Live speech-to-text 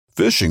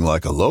Fishing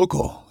like a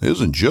local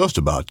isn't just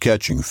about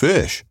catching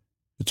fish.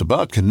 It's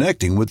about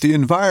connecting with the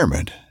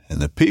environment and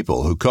the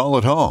people who call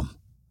it home.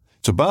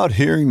 It's about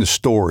hearing the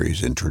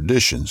stories and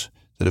traditions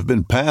that have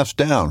been passed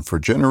down for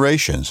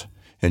generations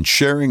and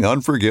sharing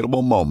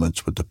unforgettable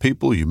moments with the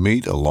people you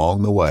meet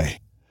along the way.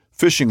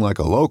 Fishing like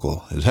a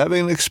local is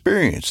having an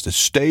experience that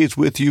stays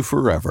with you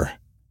forever.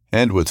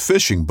 And with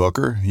Fishing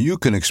Booker, you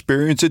can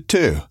experience it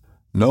too,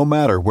 no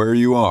matter where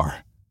you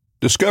are.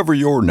 Discover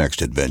your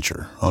next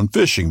adventure on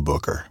Fishing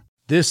Booker.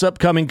 This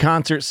upcoming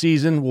concert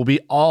season will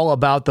be all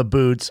about the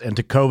boots, and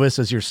Tecovas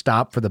is your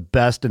stop for the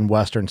best in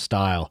Western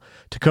style.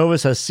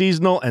 Tecovas has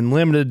seasonal and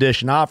limited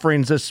edition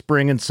offerings this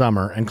spring and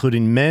summer,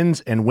 including men's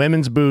and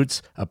women's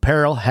boots,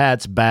 apparel,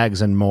 hats,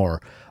 bags, and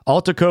more.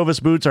 All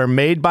Tecovas boots are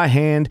made by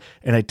hand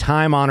in a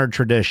time-honored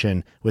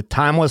tradition with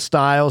timeless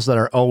styles that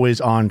are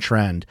always on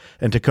trend.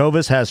 And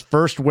Tecovas has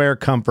first wear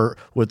comfort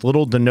with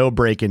little to no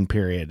break-in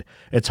period.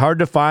 It's hard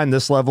to find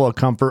this level of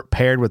comfort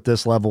paired with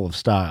this level of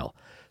style.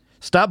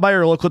 Stop by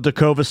your local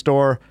Tecovas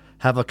store,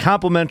 have a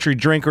complimentary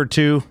drink or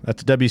two,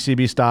 that's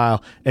WCB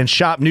style, and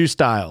shop new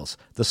styles.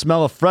 The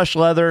smell of fresh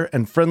leather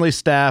and friendly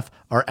staff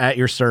are at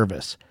your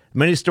service.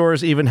 Many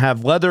stores even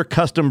have leather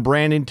custom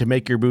branding to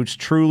make your boots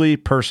truly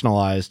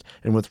personalized.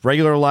 And with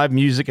regular live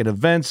music and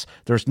events,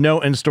 there's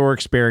no in-store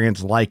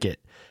experience like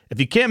it.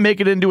 If you can't make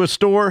it into a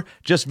store,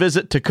 just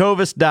visit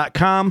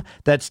tecovas.com.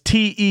 That's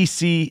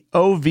TECOVAS.com.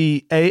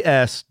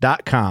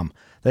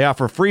 They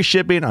offer free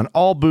shipping on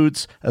all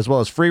boots, as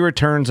well as free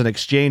returns and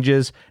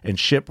exchanges, and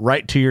ship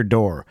right to your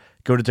door.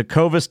 Go to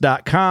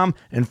tecovas.com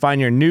and find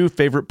your new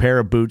favorite pair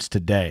of boots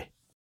today.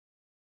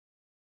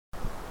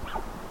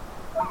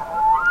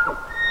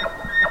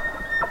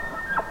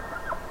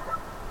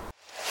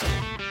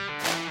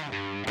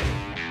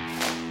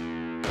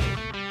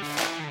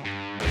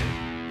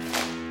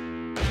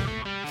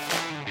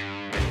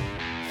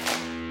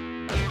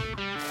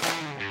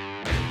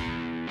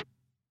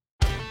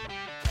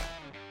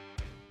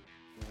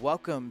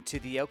 Welcome to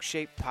the Elk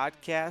Shape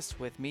Podcast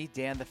with me,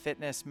 Dan the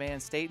Fitness Man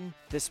Staten.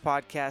 This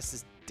podcast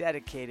is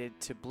dedicated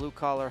to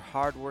blue-collar,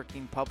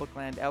 hard-working public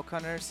land elk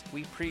hunters.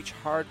 We preach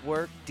hard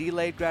work,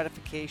 delayed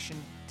gratification,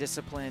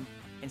 discipline,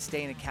 and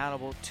staying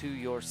accountable to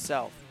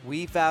yourself.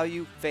 We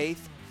value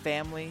faith,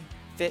 family,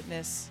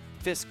 fitness,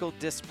 fiscal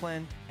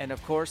discipline, and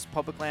of course,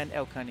 public land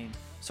elk hunting.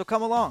 So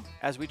come along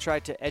as we try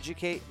to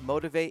educate,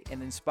 motivate,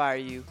 and inspire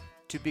you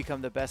to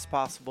become the best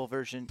possible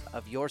version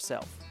of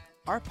yourself.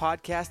 Our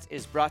podcast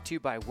is brought to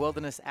you by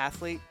Wilderness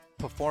Athlete,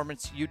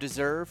 performance you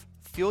deserve.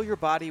 Fuel your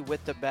body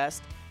with the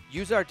best.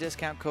 Use our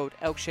discount code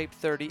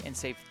ELKSHAPE30 and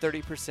save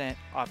 30%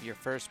 off your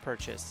first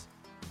purchase.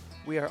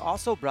 We are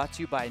also brought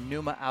to you by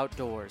Numa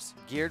Outdoors,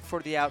 geared for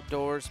the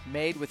outdoors,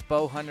 made with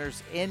bow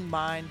hunters in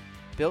mind,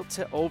 built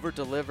to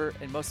over-deliver,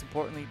 and most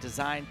importantly,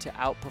 designed to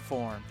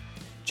outperform.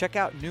 Check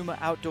out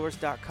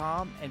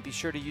NumaOutdoors.com and be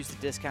sure to use the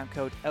discount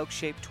code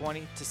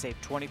ELKSHAPE20 to save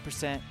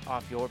 20%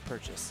 off your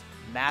purchase.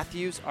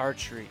 Matthews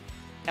Archery,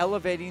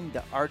 elevating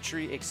the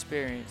archery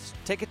experience.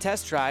 Take a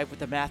test drive with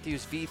the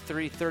Matthews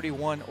V3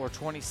 31 or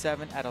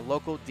 27 at a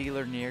local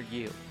dealer near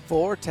you.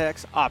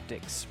 Vortex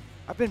Optics.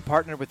 I've been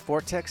partnered with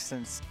Vortex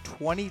since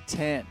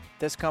 2010.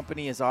 This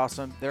company is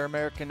awesome. They're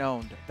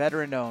American-owned,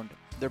 veteran-owned.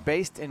 They're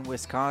based in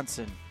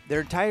Wisconsin.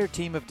 Their entire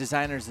team of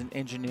designers and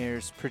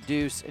engineers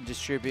produce and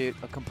distribute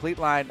a complete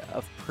line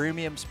of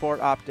premium sport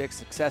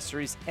optics,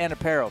 accessories, and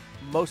apparel.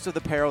 Most of the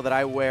apparel that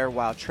I wear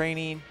while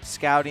training,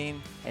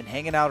 scouting, and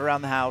hanging out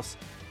around the house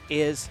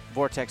is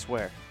Vortex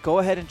wear. Go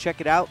ahead and check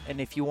it out,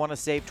 and if you want to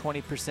save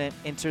 20%,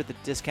 enter the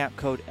discount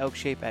code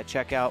ELKSHAPE at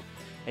checkout,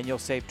 and you'll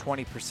save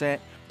 20%.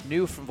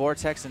 New from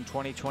Vortex in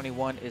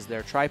 2021 is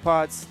their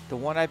tripods. The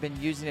one I've been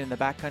using in the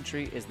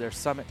backcountry is their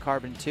Summit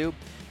Carbon 2.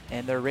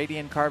 And their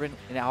Radiant Carbon,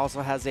 and it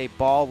also has a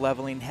ball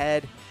leveling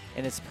head,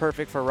 and it's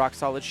perfect for rock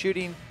solid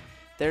shooting.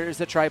 There is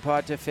a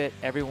tripod to fit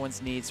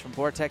everyone's needs from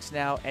Vortex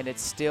now, and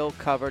it's still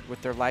covered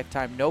with their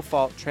lifetime no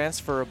fault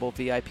transferable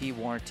VIP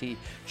warranty.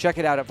 Check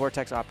it out at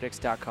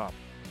vortexoptics.com.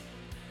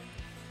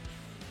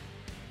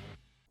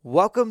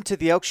 Welcome to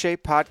the Elk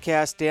Shape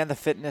Podcast. Dan the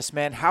Fitness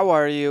Man, how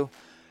are you?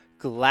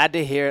 Glad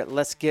to hear it.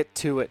 Let's get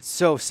to it.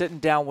 So, sitting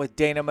down with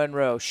Dana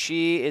Monroe.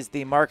 She is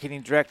the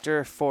marketing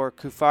director for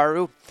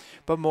Kifaru,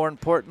 but more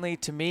importantly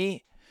to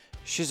me,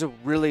 she's a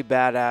really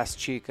badass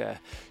chica.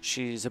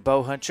 She's a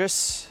bow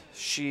huntress.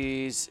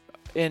 She's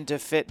into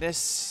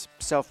fitness,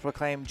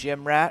 self-proclaimed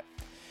gym rat,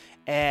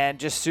 and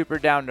just super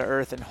down to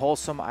earth and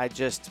wholesome. I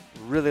just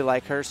really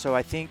like her, so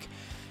I think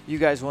you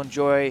guys will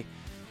enjoy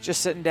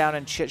just sitting down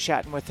and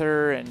chit-chatting with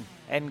her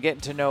and getting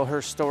to know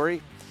her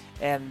story.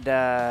 And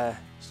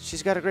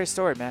she's got a great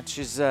story, man.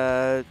 She's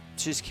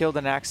killed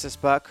an axis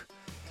buck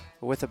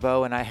with a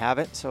bow, and I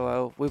haven't,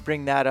 so we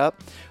bring that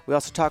up. We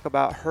also talk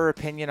about her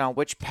opinion on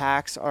which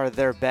packs are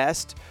their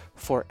best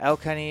for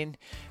elk hunting.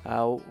 We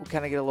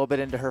kind of get a little bit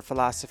into her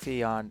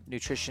philosophy on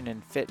nutrition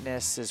and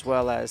fitness, as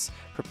well as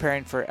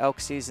preparing for elk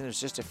season.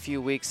 There's just a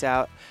few weeks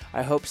out.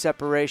 I hope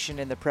separation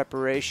in the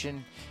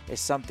preparation is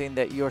something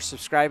that you're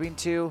subscribing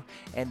to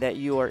and that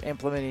you are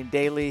implementing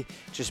daily.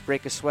 Just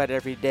break a sweat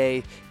every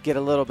day, get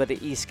a little bit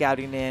of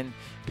e-scouting in,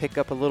 pick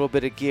up a little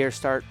bit of gear,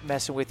 start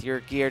messing with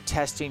your gear,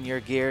 testing your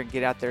gear, and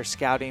get out there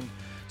scouting.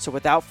 So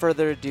without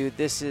further ado,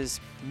 this is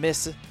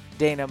Miss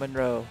Dana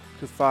Monroe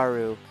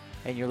Kufaru,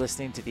 and you're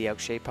listening to the Elk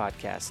Shape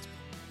Podcast.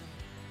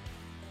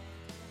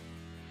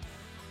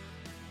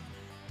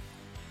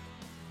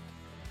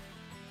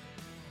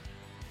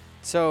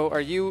 So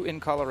are you in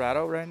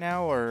Colorado right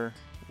now, or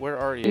where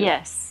are you?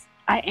 Yes,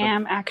 I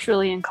am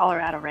actually in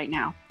Colorado right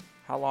now.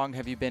 How long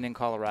have you been in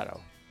Colorado?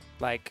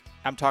 Like,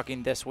 I'm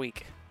talking this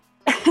week.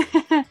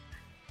 2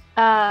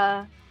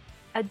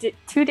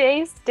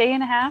 days, day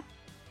and a half.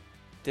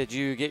 Did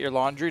you get your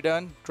laundry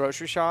done,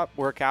 grocery shop,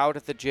 work out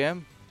at the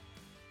gym?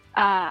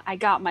 I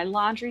got my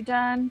laundry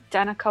done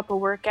a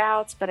couple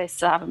workouts, but I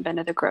still haven't been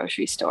to the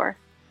grocery store.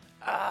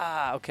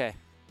 Okay.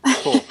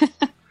 Cool.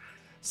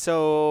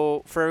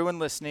 So for everyone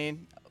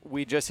listening,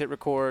 we just hit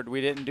record.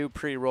 We didn't do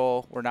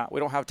pre-roll. We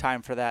don't have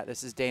time for that.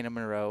 This is Dana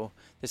Monroe.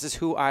 This is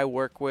who I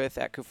work with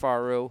at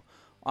Kufaru.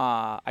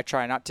 I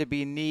try not to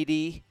be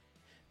needy.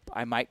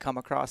 I might come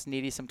across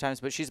needy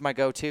sometimes, but she's my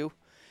go-to.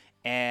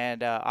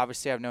 And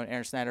obviously I've known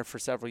Aaron Snyder for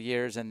several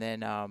years, and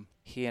then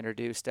he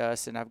introduced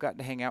us, and I've gotten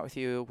to hang out with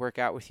you, work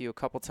out with you a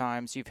couple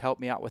times. You've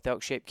helped me out with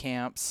Elk Shape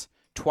camps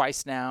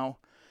twice now.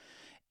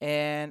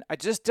 And I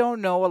just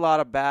don't know a lot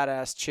of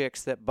badass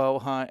chicks that bow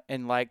hunt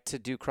and like to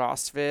do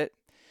CrossFit.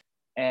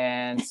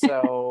 And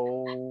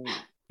so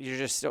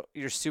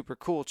you're super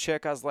cool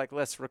chick. I was like,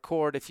 let's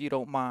record if you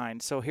don't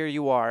mind. So here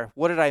you are.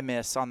 What did I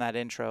miss on that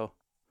intro?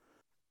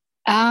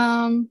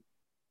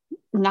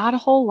 Not a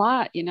whole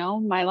lot,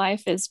 my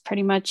life is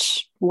pretty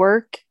much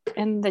work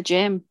and the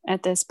gym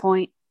at this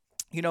point.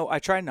 I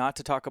try not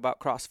to talk about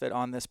CrossFit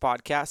on this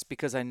podcast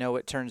because I know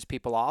it turns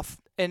people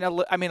off. And a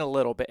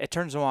little bit. It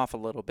turns them off a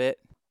little bit.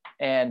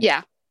 And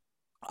yeah,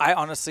 I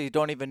honestly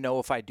don't even know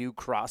if I do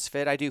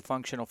CrossFit. I do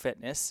functional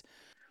fitness.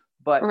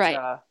 But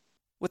right.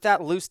 With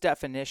that loose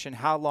definition,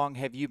 how long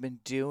have you been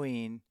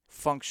doing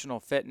functional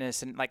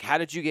fitness? And like, how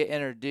did you get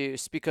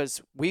introduced?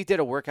 Because we did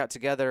a workout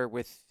together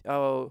with, it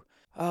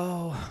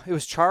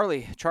was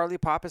Charlie. Charlie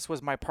Pappas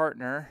was my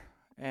partner.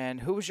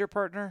 And who was your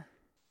partner?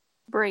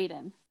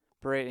 Braden.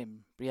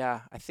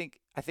 Yeah, I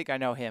think I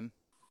know him.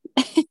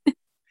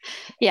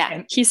 Yeah,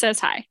 and he says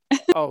hi.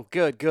 Oh,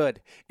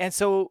 good. And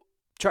so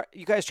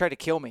you guys tried to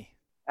kill me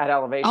at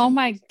Elevation. Oh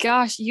my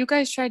gosh, you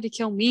guys tried to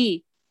kill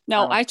me.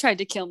 No, I tried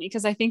to kill me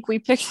because I think we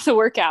picked the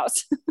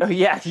workouts. Oh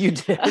yeah, you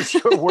did.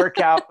 Your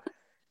workout.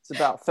 It's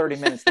about 30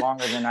 minutes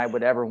longer than I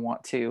would ever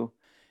want to.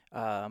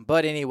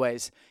 But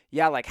anyways,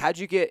 yeah, like how'd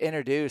you get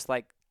introduced?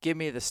 Like, give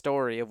me the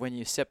story of when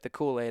you sipped the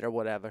Kool-Aid or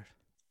whatever.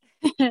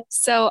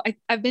 So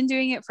I've been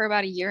doing it for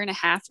about a year and a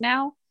half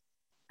now.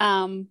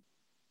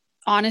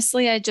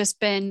 Honestly, I've just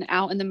been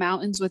out in the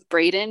mountains with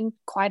Braden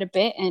quite a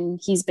bit, and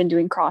he's been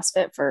doing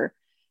CrossFit for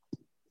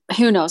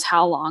who knows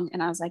how long.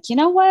 And I was like, you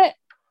know what?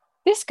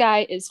 This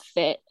guy is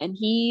fit, and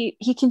he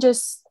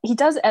does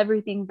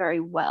everything very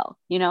well.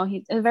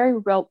 He's a very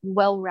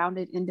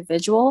well-rounded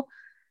individual.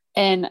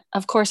 And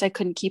of course I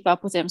couldn't keep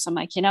up with him. So I'm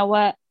like, you know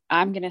what?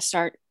 I'm just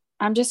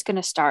going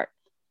to start.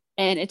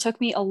 And it took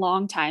me a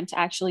long time to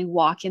actually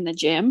walk in the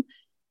gym.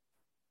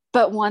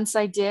 But once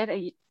I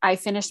did, I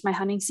finished my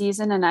hunting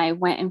season and I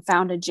went and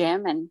found a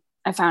gym, and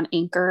I found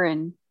Anchor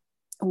and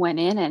went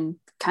in and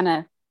kind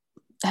of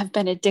have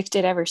been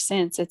addicted ever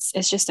since.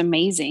 It's just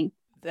amazing.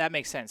 That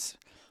makes sense.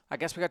 I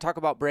guess we got to talk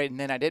about Braden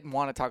then. I didn't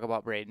want to talk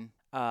about Braden,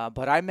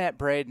 but I met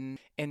Braden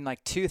in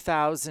like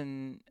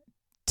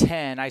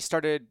 2010. I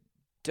started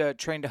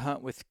train to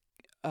hunt with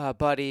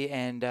Buddy,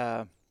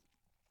 and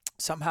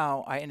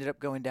somehow I ended up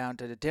going down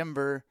to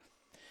Denver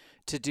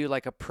to do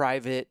like a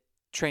private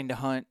train to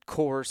hunt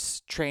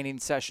course training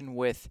session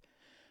with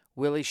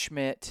Willie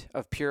Schmidt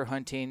of Pure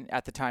Hunting.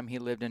 At the time he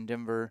lived in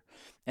Denver,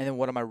 and then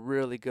one of my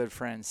really good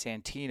friends,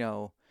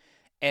 Santino,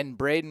 and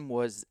Braden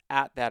was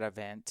at that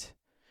event.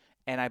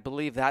 And I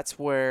believe that's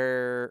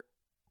where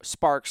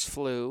sparks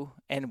flew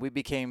and we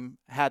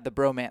had the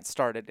bromance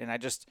started, and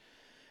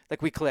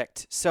we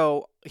clicked.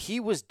 So I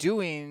feel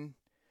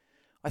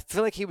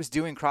like he was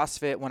doing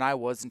CrossFit when I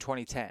was in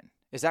 2010.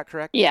 Is that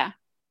correct? Yeah.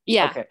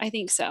 Okay. I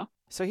think so.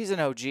 So he's an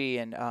OG,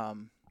 and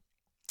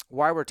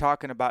while we're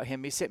talking about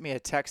him, he sent me a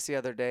text the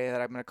other day that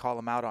I'm going to call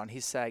him out on.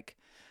 He's like,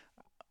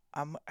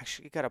 I'm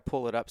actually got to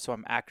pull it up so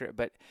I'm accurate,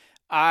 but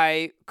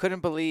I couldn't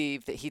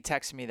believe that he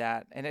texted me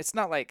that. And it's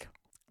not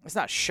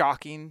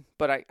shocking,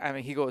 but I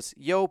mean, he goes,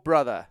 "Yo,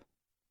 brother,"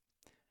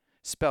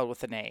 spelled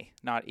with an A,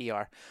 not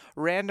ER.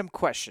 "Random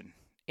question.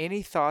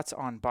 Any thoughts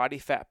on body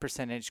fat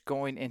percentage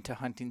going into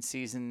hunting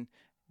season,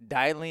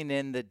 dialing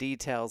in the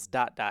details, ...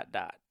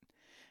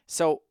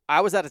 So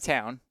I was out of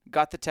town,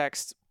 got the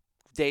text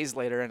days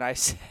later, and I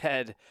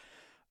said,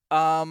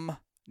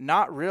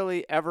 not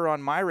really ever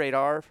on my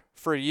radar.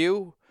 For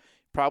you,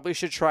 probably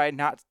should try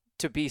not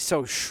to be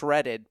so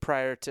shredded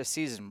prior to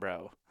season,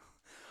 bro.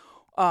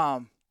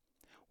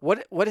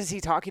 What is he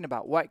talking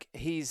about? What,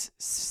 he's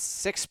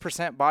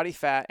 6% body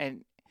fat,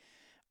 and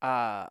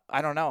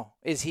I don't know.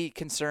 Is he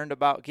concerned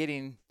about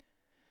getting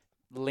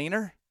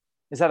leaner?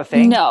 Is that a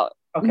thing? No,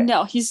 Okay.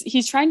 no,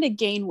 he's trying to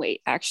gain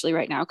weight actually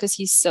right now because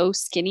he's so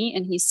skinny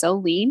and he's so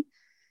lean.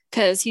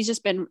 Because he's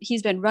been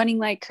running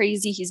like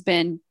crazy. He's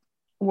been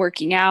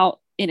working out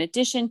in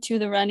addition to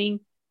the running,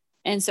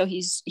 and so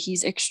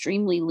he's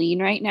extremely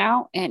lean right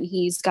now. And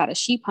he's got a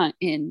sheep hunt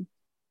in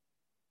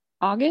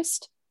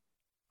August.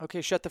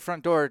 Okay, shut the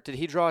front door. Did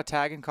he draw a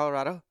tag in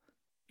Colorado?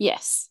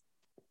 Yes.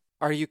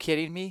 Are you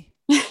kidding me?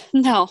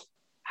 No.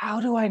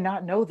 How do I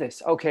not know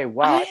this? Okay,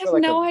 wow. I have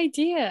no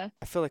idea.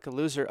 I feel like a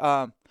loser.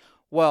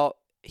 Well,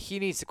 he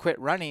needs to quit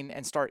running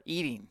and start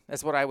eating.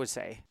 That's what I would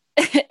say.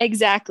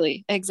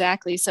 Exactly.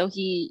 So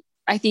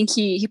I think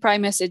he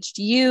probably messaged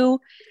you.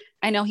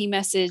 I know he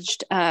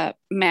messaged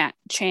Matt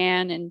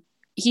Chan, and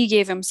he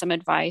gave him some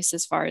advice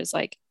as far as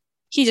like,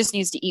 he just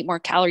needs to eat more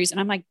calories. And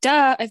I'm like,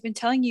 duh, I've been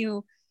telling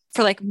you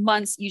for like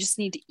months, you just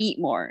need to eat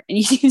more, and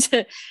you need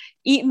to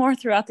eat more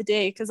throughout the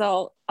day. Cause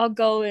I'll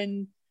go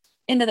into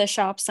the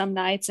shop some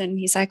nights, and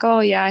he's like, oh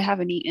yeah, I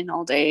haven't eaten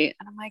all day.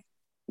 And I'm like,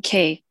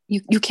 okay,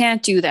 you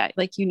can't do that.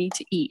 Like, you need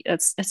to eat.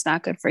 It's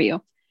not good for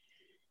you.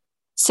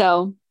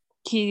 So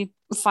he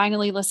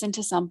finally listened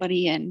to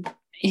somebody, and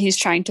he's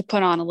trying to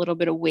put on a little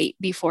bit of weight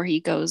before he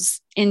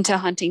goes into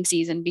hunting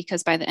season,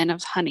 because by the end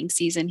of hunting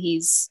season,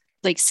 he's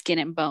like skin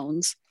and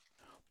bones.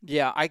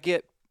 Yeah,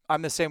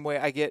 I'm the same way.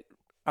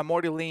 I'm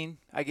already lean.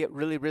 I get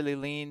really, really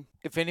lean.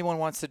 If anyone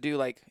wants to do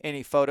like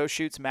any photo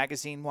shoots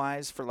magazine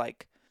wise for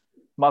like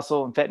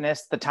muscle and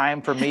fitness, the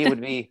time for me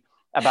would be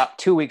about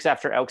 2 weeks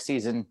after elk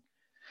season.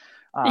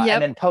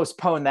 And then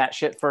postpone that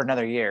shit for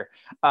another year.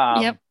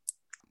 Yep.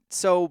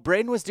 So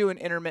Braden was doing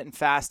intermittent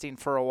fasting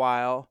for a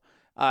while,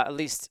 at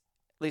least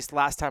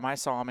last time I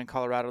saw him in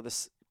Colorado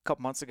this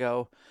couple months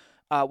ago,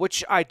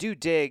 which I do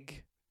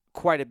dig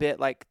quite a bit,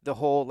 like the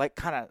whole like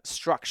kind of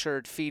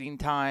structured feeding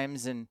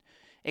times, and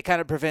it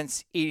kind of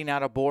prevents eating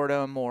out of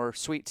boredom or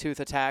sweet tooth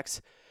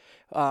attacks.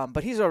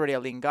 But he's already a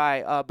lean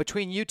guy.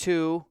 Between you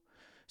two,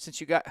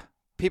 since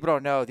people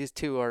don't know, these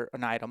two are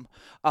an item.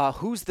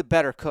 Who's the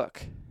better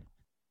cook?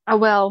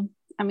 Well,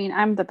 I mean,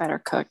 I'm the better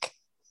cook.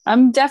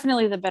 I'm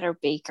definitely the better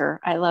baker.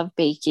 I love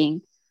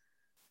baking.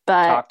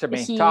 But Talk to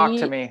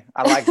me.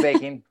 I like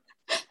baking.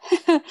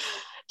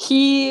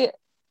 he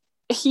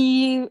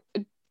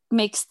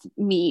makes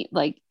meat.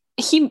 Like,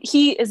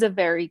 he is a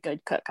very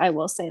good cook. I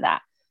will say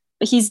that.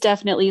 But he's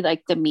definitely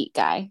like the meat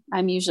guy.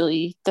 I'm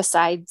usually the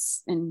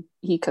sides, and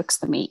he cooks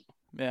the meat.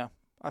 Yeah,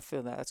 I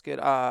feel that. That's good.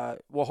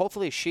 Well,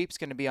 hopefully sheep's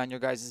going to be on your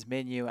guys'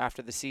 menu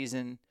after the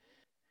season.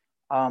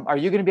 Are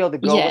you going to be able to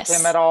go with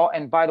him at all?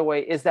 And by the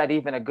way, is that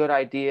even a good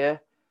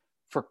idea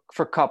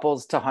for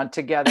couples to hunt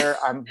together?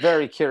 I'm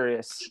very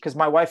curious, because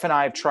my wife and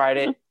I have tried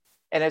it,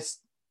 and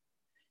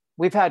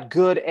we've had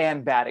good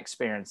and bad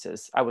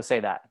experiences. I would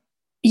say that.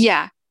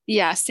 Yeah.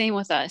 Same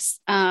with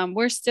us.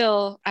 We're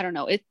still, I don't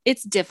know.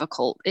 It's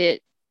difficult.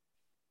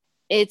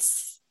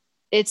 It's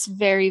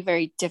very,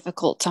 very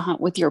difficult to hunt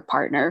with your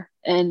partner,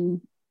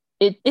 and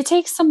it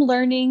takes some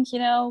learning. You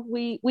know,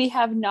 we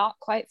have not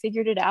quite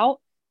figured it out.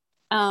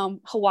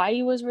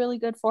 Hawaii was really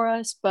good for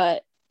us,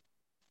 but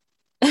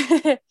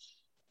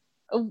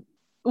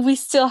we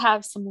still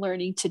have some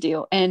learning to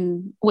do.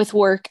 And with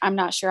work, I'm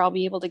not sure I'll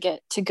be able to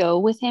get to go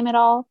with him at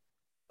all,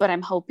 but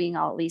I'm hoping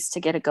I'll at least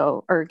get to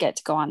go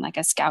on like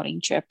a scouting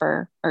trip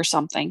or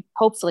something.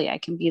 Hopefully I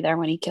can be there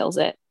when he kills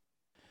it.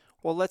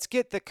 Well, let's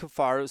get the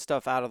Kifaru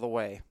stuff out of the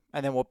way,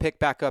 and then we'll pick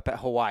back up at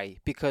Hawaii,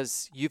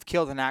 because you've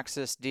killed an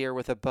axis deer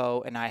with a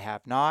bow and I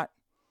have not.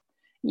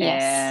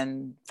 Yes.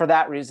 And for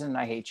that reason,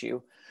 I hate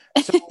you.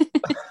 So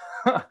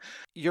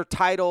your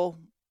title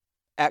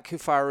at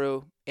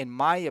Kifaru, in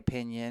my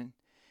opinion,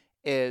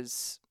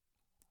 is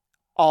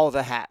all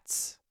the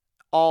hats.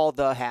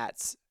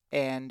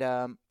 And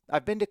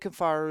I've been to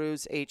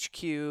Kifaru's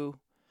HQ.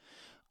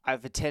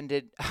 I've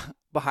attended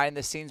behind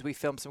the scenes. We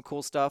filmed some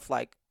cool stuff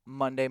like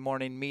Monday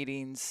morning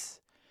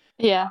meetings.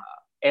 Yeah.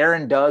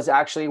 Aaron does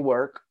actually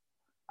work.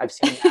 I've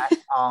seen that.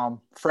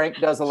 Frank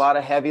does a lot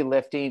of heavy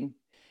lifting.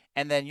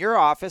 And then your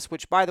office,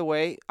 which, by the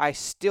way, I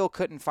still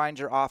couldn't find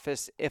your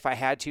office if I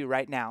had to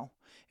right now.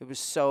 It was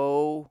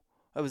so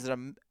hard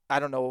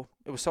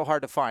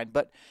to find.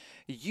 But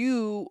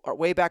you are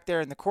way back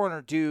there in the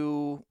corner,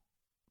 do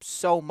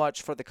so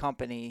much for the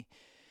company.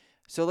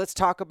 So let's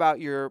talk about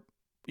your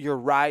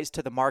rise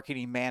to the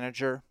marketing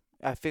manager.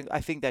 I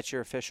think that's your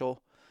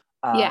official.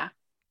 Yeah.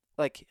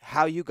 Like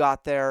how you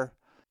got there.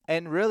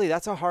 And really,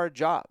 that's a hard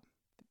job.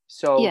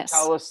 So yes.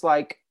 Tell us,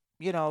 like,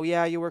 you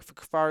work for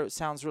Kifaru. It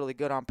sounds really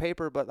good on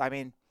paper, but I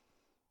mean,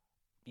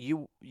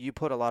 you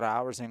put a lot of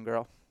hours in,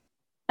 girl.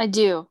 I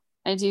do.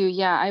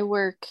 Yeah. I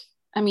work.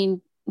 I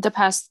mean, the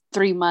past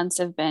 3 months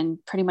have been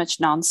pretty much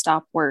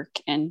nonstop work,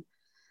 and,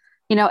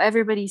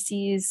 everybody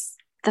sees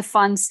the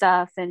fun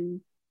stuff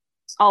and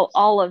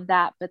all of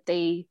that, but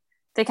they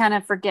kind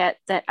of forget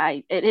that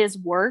it is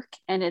work,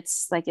 and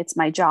it's like, it's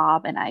my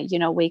job. And I,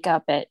 wake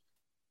up at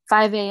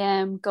 5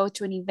 a.m., go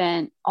to an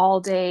event all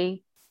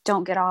day,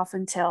 don't get off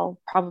until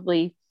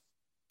probably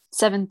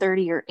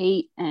 7:30 or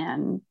 8,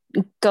 and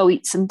go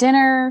eat some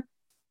dinner,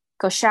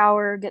 go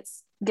shower,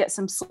 get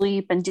some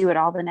sleep, and do it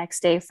all the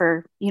next day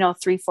for,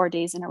 3-4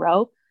 days in a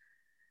row.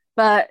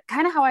 But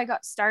kind of how I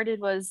got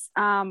started was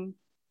I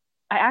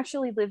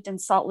actually lived in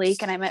Salt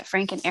Lake, and I met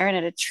Frank and Aaron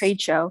at a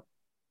trade show,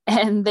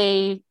 and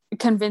they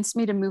convinced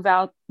me to move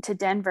out to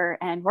Denver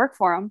and work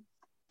for them.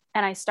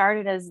 And I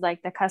started as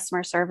like the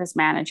customer service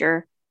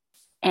manager,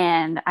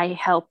 and I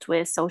helped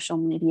with social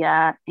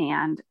media.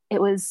 And it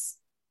was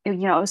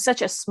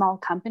such a small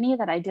company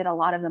that I did a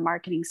lot of the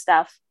marketing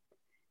stuff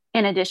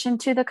in addition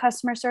to the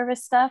customer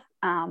service stuff.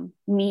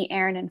 Me,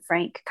 Aaron, and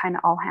Frank kind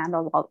of all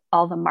handled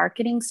all the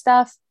marketing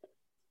stuff.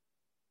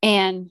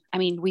 And I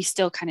mean, we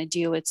still kind of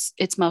do.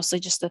 It's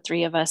mostly just the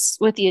three of us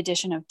with the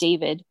addition of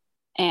David,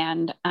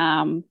 and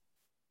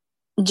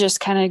just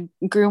kind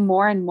of grew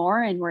more and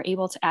more, and we're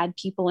able to add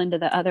people into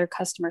the other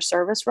customer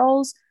service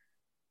roles.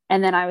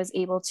 And then I was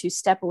able to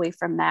step away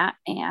from that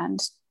and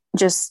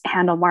just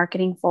handle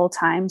marketing full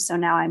time. So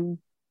now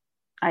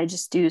I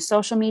just do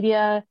social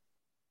media,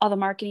 all the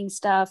marketing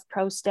stuff,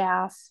 pro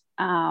staff.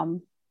 I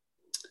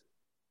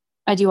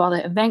do all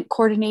the event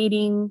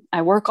coordinating.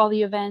 I work all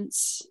the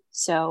events.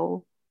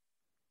 So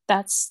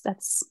that's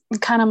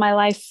kind of my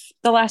life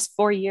the last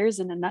 4 years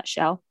in a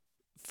nutshell.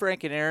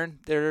 Frank and Aaron,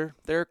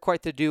 they're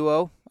quite the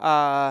duo.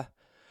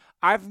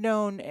 I've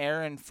known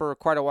Aaron for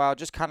quite a while,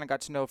 just kind of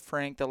got to know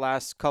Frank the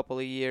last couple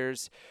of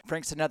years.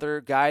 Frank's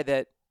another guy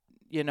that,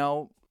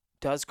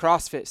 does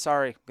CrossFit.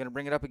 Sorry, I'm going to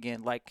bring it up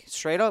again. Like,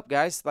 straight up,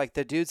 guys, like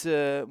the dude's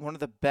one of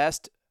the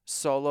best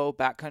solo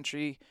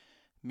backcountry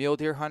mule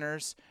deer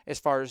hunters as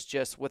far as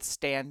just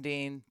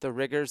withstanding the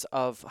rigors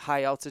of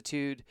high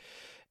altitude,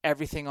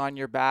 everything on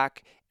your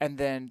back, and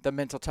then the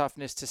mental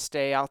toughness to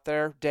stay out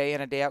there day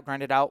in and day out,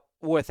 grind it out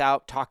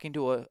without talking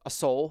to a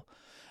soul.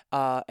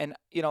 And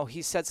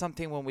he said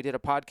something when we did a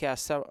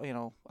podcast,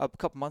 a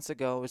couple months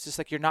ago. It's just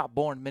like, you're not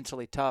born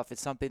mentally tough.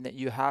 It's something that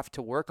you have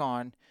to work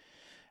on.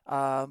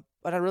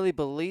 But I really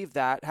believe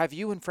that. Have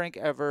you and Frank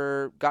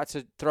ever got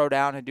to throw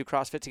down and do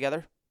CrossFit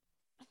together?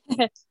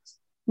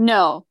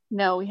 No,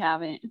 we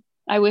haven't.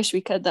 I wish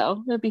we could,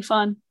 though. It'd be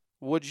fun.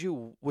 Would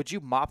you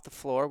mop the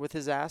floor with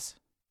his ass?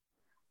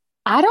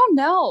 I don't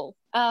know.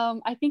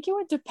 I think it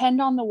would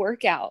depend on the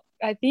workout.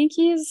 I think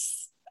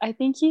he's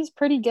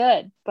pretty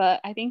good, but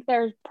I think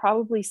there's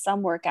probably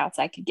some workouts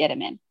I could get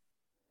him in.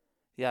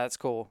 Yeah, that's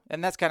cool.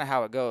 And that's kind of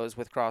how it goes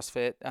with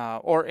CrossFit,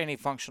 or any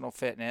functional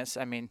fitness.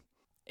 I mean,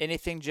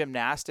 anything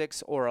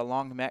gymnastics or a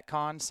long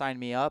Metcon, sign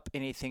me up.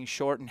 Anything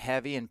short and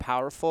heavy and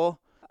powerful,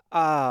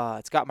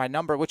 it's got my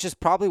number, which is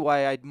probably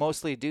why I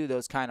mostly do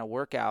those kind of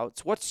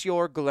workouts. What's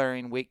your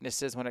glaring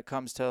weaknesses when it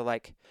comes to,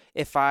 like,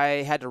 if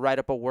I had to write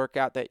up a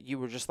workout that you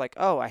were just like,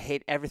 oh, I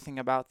hate everything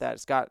about that?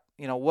 It's got,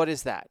 what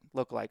does that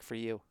look like for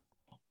you?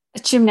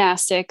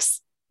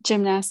 Gymnastics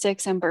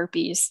and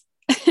burpees.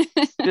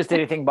 Just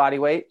anything body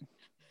weight?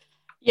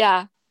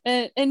 Yeah.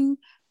 And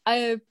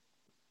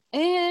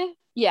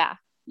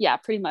yeah,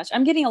 pretty much.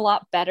 I'm getting a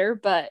lot better,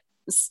 but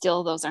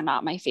still those are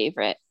not my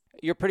favorite.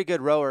 You're a pretty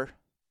good rower.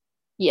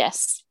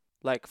 Yes.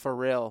 Like, for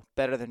real,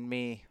 better than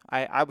me.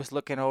 I was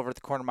looking over at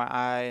the corner of my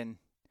eye, and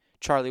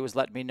Charlie was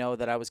letting me know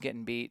that I was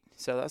getting beat.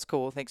 So that's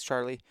cool. Thanks,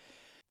 Charlie.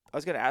 I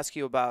was going to ask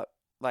you about,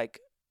 like,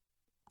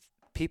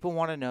 people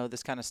want to know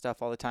this kind of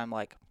stuff all the time.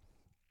 Like,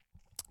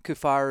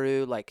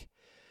 Kifaru, like,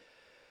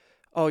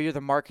 oh, you're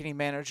the marketing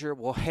manager.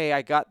 Well, hey,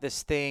 I got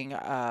this thing.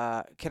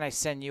 Can I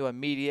send you a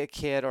media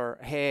kit? Or,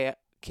 hey,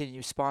 can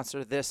you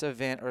sponsor this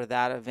event or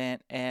that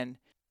event? And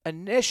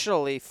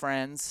initially,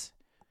 friends,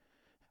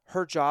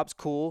 her job's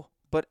cool,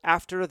 but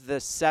after the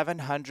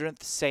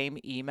 700th same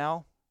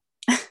email,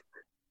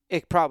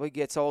 it probably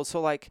gets old. So,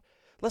 like,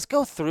 let's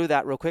go through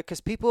that real quick,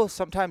 because people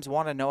sometimes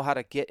want to know how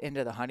to get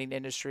into the hunting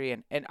industry,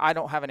 and I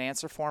don't have an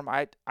answer for them.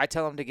 I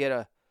tell them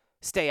to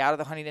stay out of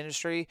the hunting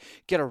industry,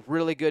 get a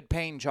really good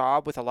paying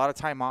job with a lot of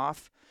time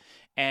off,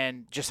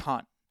 and just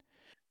hunt.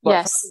 But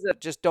yes. For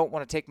that just don't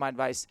want to take my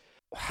advice,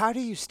 how do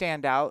you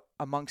stand out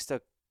amongst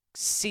a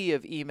sea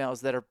of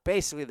emails that are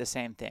basically the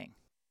same thing?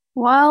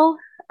 Well,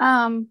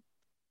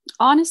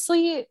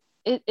 honestly,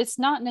 it's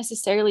not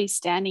necessarily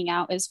standing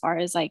out as far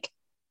as like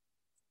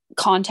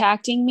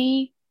contacting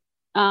me.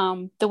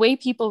 The way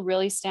people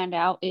really stand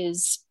out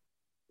is,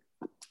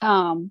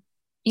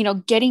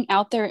 getting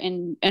out there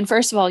and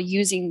first of all,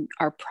 using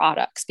our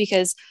products,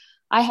 because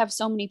I have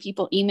so many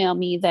people email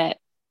me that,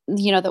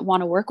 that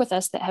want to work with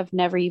us that have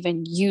never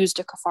even used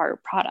a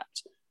Kifaru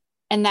product.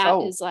 And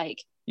that is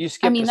like, you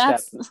skipped a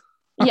step.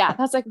 Yeah,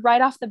 that's like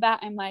right off the bat.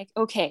 I'm like,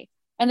 okay.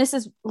 And this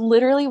is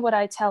literally what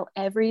I tell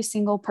every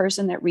single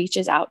person that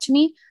reaches out to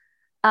me.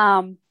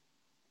 And,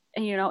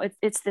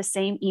 it's the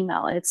same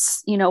email.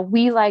 It's,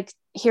 we like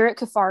here at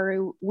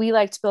Kifaru, we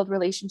like to build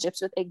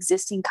relationships with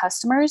existing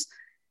customers.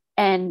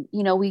 And,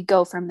 we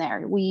go from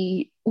there.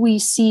 We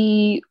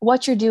see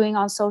what you're doing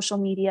on social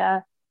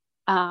media,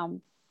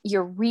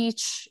 your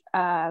reach,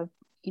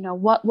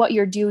 what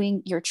you're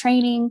doing, your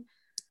training,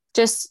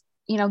 just,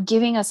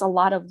 giving us a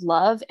lot of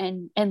love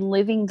and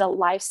living the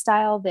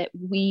lifestyle that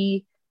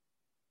we,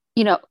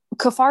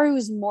 Kifaru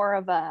is more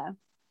of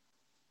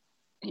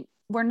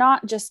we're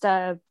not just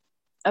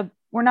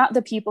we're not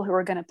the people who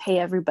are going to pay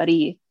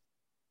everybody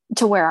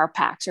to wear our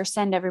packs or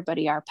send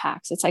everybody our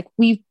packs. It's like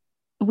we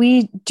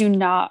do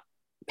not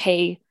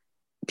pay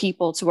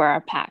people to wear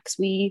our packs.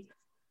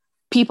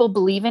 People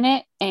believe in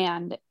it,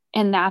 and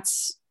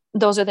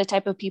those are the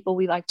type of people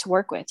we like to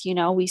work with.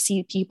 We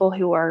see people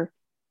who are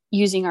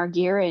using our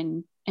gear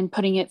and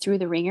putting it through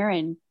the ringer,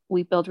 and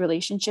we build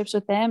relationships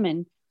with them,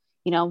 and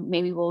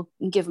maybe we'll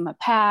give them a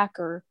pack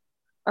or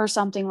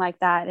something like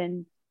that.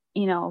 And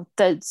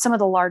some of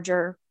the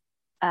larger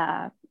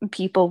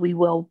people we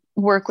will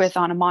work with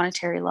on a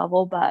monetary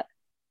level, but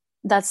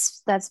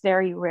that's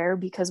very rare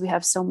because we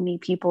have so many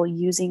people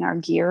using our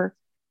gear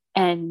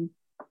and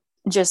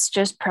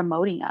just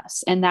promoting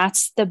us. And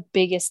that's the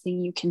biggest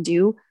thing you can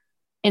do,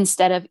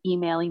 instead of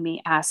emailing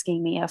me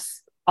asking me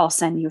if I'll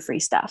send you free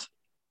stuff.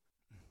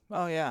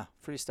 Oh yeah,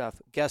 free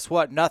stuff. Guess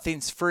what?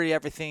 Nothing's free.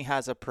 Everything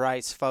has a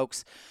price,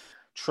 folks.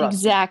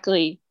 Trust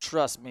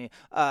me.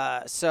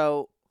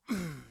 So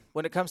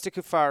when it comes to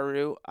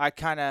Kifaru, I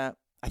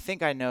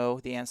think I know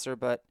the answer,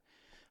 but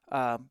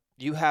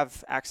you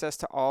have access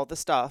to all the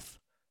stuff.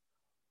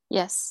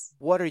 Yes.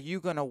 What are you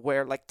going to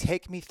wear? Like,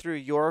 take me through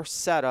your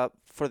setup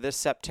for this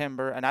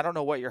September. And I don't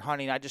know what you're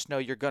hunting. I just know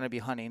you're going to be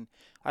hunting.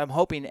 I'm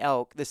hoping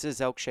elk. This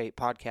is Elk Shape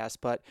Podcast.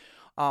 But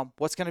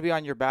what's going to be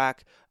on your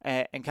back,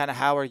 and kind of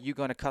how are you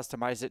going to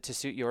customize it to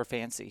suit your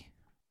fancy?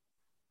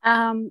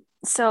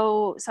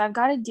 So I've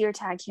got a deer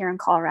tag here in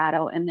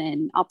Colorado, and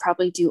then I'll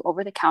probably do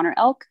over-the-counter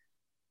elk.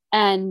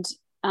 And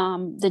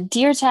the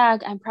deer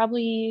tag,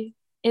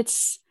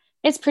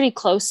 it's pretty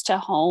close to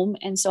home.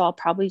 And so I'll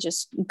probably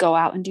just go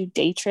out and do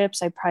day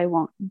trips. I probably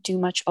won't do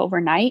much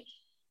overnight.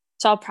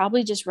 So I'll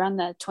probably just run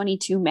the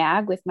 22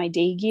 mag with my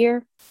day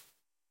gear.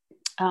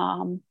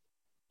 And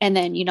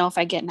then, if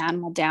I get an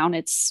animal down,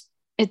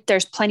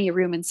 there's plenty of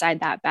room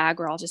inside that bag,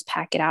 or I'll just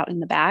pack it out in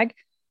the bag.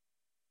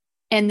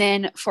 And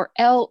then for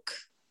elk,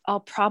 I'll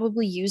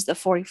probably use the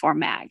 44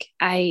 mag.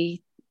 I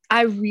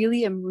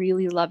really am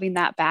really loving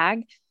that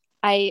bag.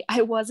 I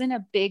wasn't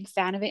a big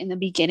fan of it in the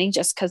beginning,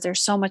 just because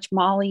there's so much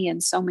molly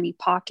and so many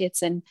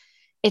pockets, and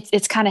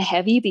it's kind of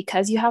heavy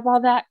because you have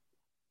all that,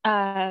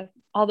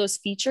 all those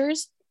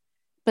features.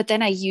 But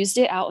then I used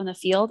it out in the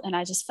field, and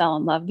I just fell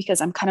in love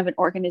because I'm kind of an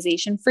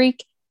organization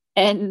freak,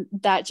 and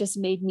that just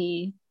made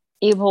me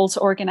able to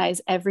organize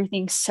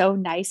everything so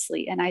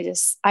nicely. And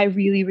I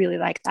really, really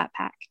like that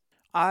pack.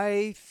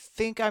 I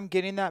think I'm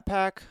getting that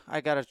pack.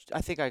 I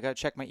think I gotta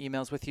check my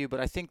emails with you, but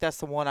I think that's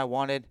the one I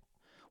wanted.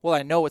 Well,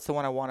 I know it's the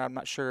one I wanted. I'm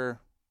not sure.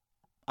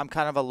 I'm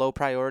kind of a low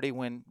priority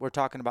when we're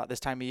talking about this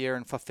time of year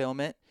and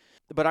fulfillment.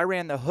 But I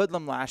ran the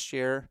Hoodlum last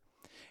year.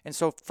 And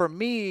so for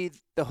me,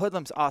 the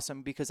Hoodlum's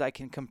awesome because I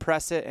can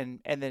compress it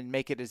and then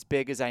make it as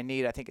big as I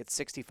need. I think it's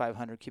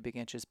 6,500 cubic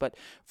inches. But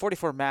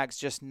 44 mag's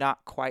just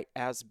not quite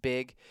as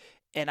big.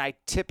 And I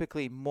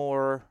typically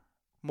more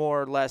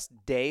or less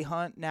day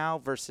hunt now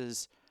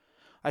versus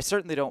I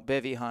certainly don't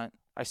bivvy hunt.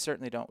 I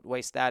certainly don't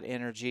waste that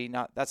energy.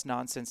 That's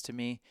nonsense to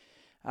me.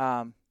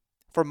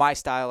 For my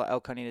style of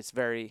elk hunting,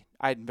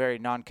 I'm very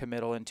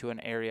non-committal into an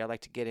area. I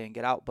like to get in and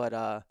get out. But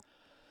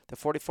the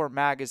 44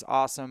 mag is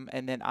awesome.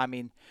 And then,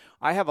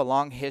 I have a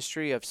long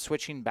history of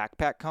switching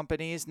backpack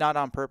companies, not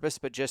on purpose,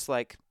 but just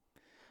like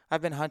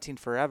I've been hunting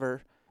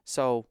forever.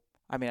 So,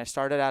 I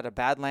started out a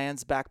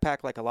Badlands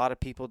backpack like a lot of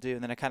people do.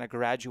 And then I kind of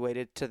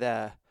graduated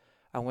I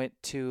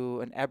went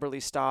to an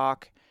Eberly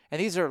stock. And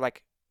these are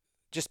like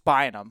just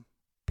buying them.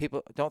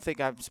 People don't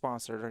think I'm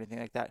sponsored or anything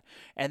like that.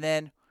 And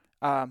then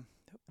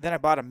I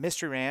bought a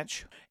Mystery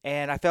Ranch,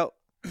 and I felt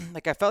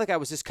like I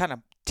was just kind of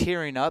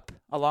tearing up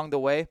along the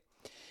way.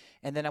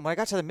 And then when I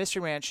got to the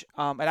Mystery Ranch,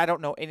 and I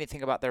don't know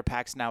anything about their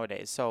packs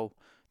nowadays, so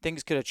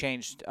things could have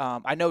changed.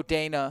 I know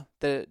Dana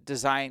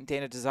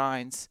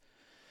Designs,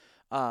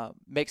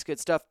 makes good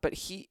stuff, but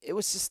it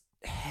was just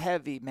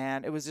heavy,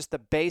 man. It was just the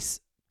base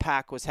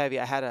pack was heavy.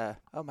 I had a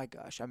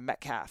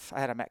Metcalf.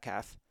 I had a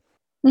Metcalf.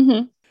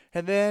 Mm-hmm.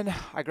 And then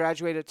I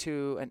graduated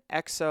to an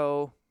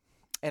EXO,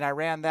 and I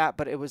ran that,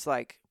 but it was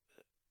like,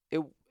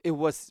 it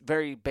was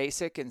very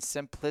basic and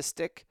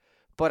simplistic,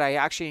 but I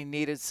actually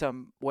needed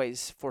some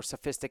ways for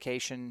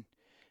sophistication,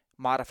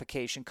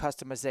 modification,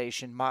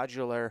 customization,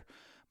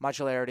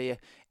 modularity,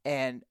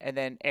 and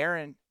then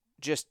Aaron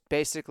just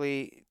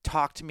basically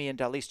talked me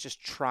into at least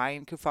just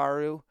trying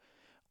Kifaru,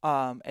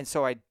 and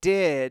so I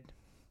did.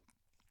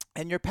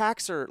 And your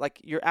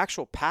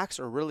actual packs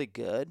are really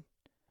good,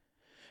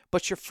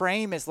 but your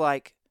frame is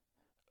like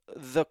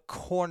the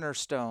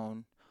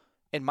cornerstone.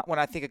 When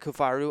I think of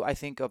Kifaru, I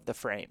think of the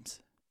frames.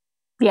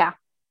 Yeah.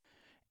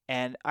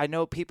 And I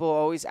know people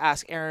always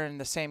ask Aaron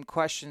the same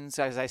questions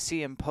as I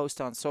see him post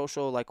on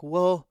social, like,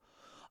 well,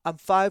 I'm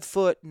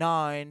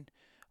 5'9",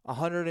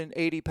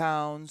 180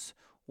 pounds.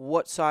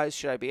 What size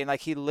should I be? And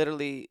like he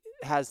literally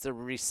has to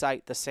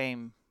recite the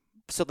same.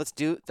 So let's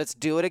do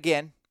it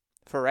again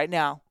for right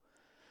now.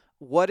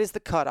 what is the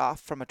cutoff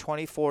from a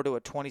 24 to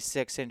a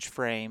 26-inch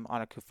frame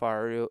on a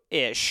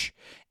Kifaru-ish?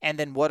 And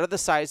then what are the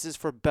sizes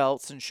for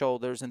belts and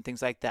shoulders and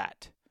things like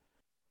that?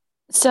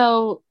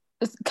 So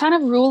kind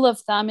of rule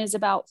of thumb is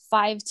about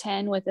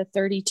 5'10" with a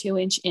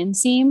 32-inch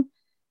inseam.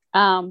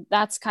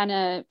 That's kind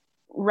of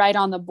right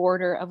on the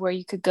border of where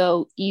you could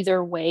go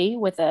either way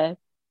with a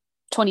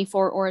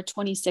 24 or a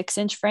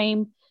 26-inch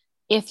frame.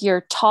 If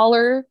you're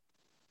taller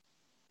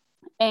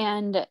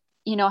and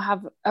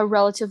have a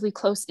relatively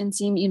close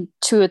inseam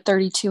to a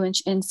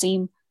 32-inch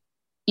inseam,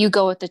 you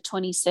go with the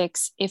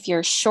 26. If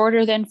you're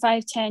shorter than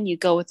 5'10", you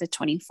go with the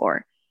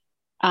 24.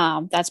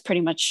 That's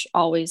pretty much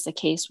always the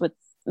case with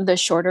the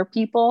shorter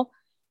people.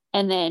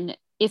 And then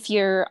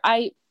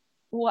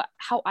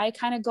how I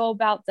kind of go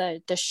about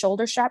the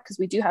shoulder strap, because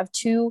we do have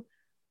two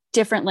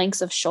different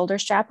lengths of shoulder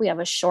strap. We have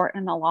a short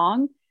and a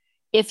long.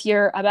 If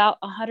you're about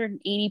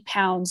 180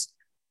 pounds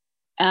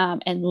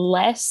and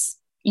less,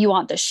 you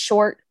want the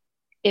short.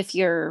 If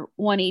you're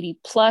 180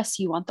 plus,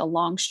 you want the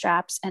long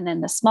straps. And then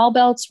the small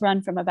belts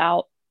run from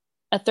about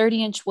a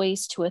 30-inch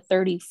waist to a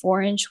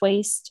 34-inch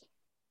waist.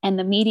 And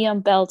the medium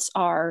belts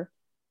are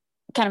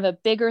kind of a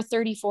bigger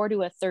 34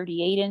 to a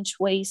 38-inch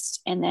waist.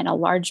 And then a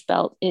large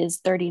belt is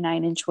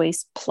 39-inch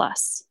waist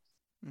plus.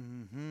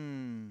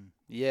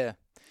 Yeah,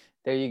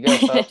 there you go,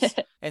 folks.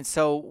 And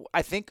so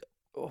I think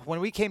when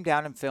we came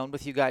down and filmed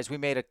with you guys, we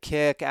made a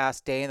kick-ass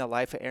day in the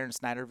life of Aaron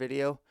Snyder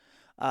video.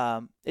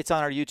 It's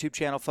on our YouTube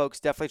channel, folks.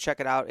 Definitely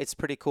check it out. It's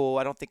pretty cool.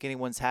 I don't think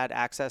anyone's had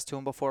access to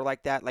him before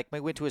like that. Like, we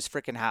went to his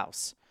freaking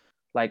house.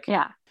 Like,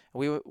 yeah,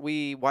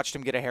 we watched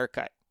him get a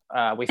haircut.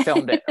 We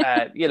filmed it,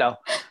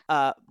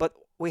 But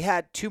we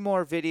had two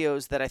more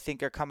videos that I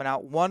think are coming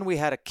out. One, we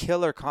had a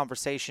killer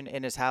conversation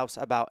in his house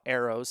about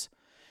arrows,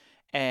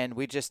 and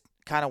we just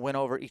kind of went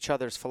over each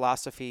other's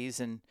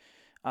philosophies, and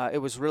it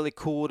was really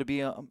cool to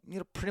be,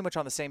 pretty much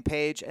on the same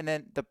page. And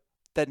then the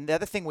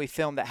other thing we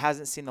filmed that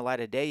hasn't seen the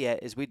light of day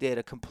yet is we did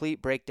a complete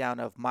breakdown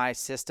of my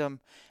system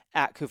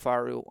at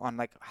Kifaru on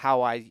like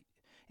how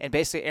and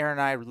basically Aaron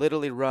and I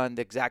literally run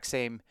the exact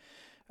same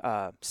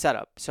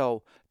setup.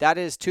 So that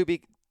is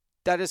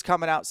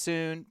coming out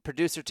soon.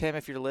 Producer Tim,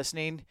 if you're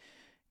listening,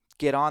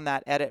 get on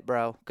that edit,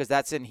 bro, because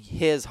that's in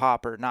his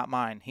hopper, not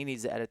mine. He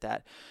needs to edit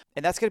that.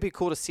 And that's going to be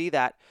cool to see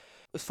that.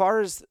 As far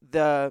as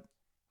the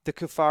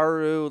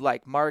Kifaru,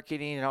 like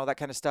marketing and all that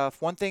kind of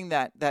stuff, one thing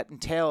that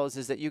entails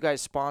is that you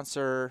guys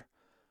sponsor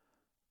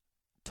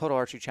Total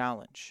Archery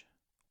Challenge,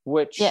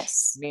 which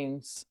yes,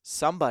 means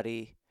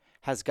somebody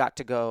has got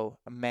to go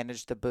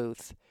manage the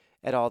booth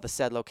at all the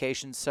said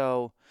locations.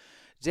 So,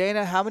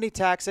 Dana, how many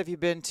tacks have you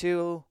been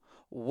to?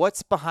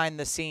 What's behind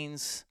the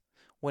scenes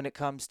when it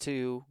comes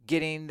to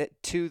getting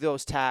to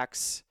those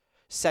tacks,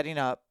 setting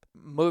up,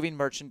 moving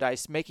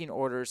merchandise, making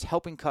orders,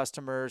 helping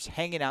customers,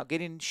 hanging out,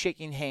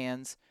 shaking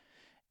hands,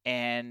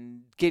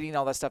 and getting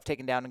all that stuff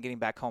taken down and getting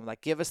back home?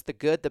 Like, give us the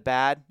good, the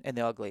bad, and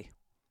the ugly.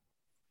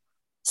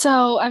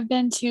 So I've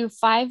been to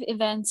 5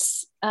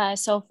 events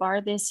so far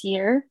this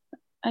year,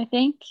 I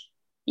think.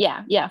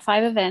 Yeah,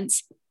 5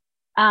 events.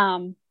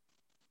 I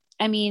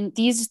mean,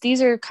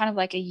 these are kind of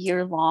like a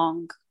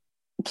year-long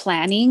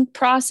planning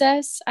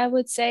process, I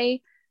would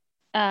say.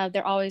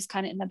 They're always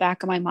kind of in the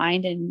back of my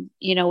mind, and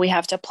we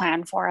have to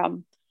plan for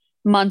them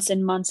months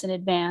and months in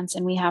advance,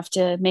 and we have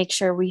to make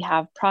sure we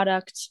have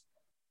product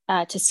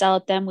to sell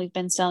at them. We've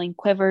been selling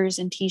quivers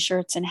and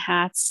t-shirts and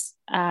hats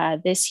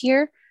this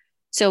year.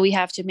 So we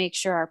have to make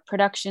sure our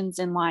production's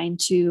in line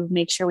to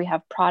make sure we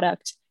have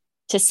product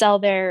to sell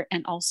there.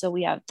 And also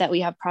we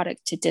have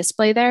product to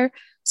display there.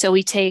 So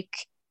we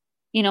take,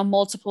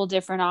 multiple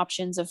different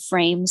options of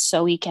frames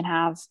so we can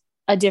have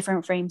a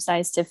different frame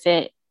size to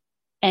fit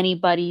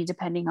anybody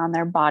depending on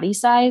their body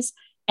size.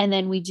 And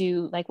then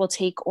we'll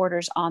take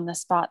orders on the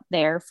spot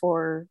there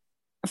for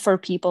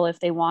people if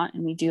they want,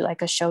 and we do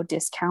like a show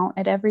discount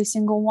at every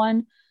single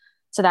one,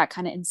 so that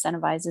kind of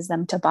incentivizes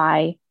them to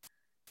buy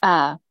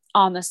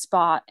on the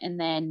spot. And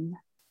then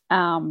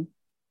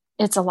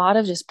it's a lot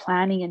of just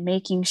planning and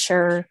making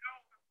sure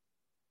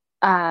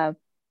that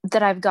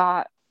I've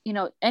got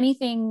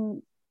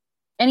any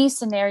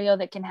scenario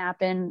that can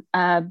happen,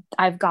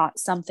 I've got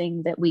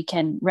something that we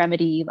can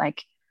remedy,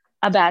 like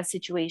a bad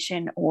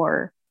situation,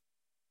 or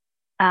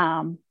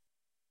I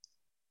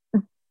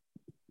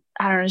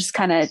don't know, just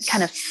kind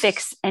of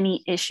fix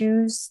any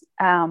issues.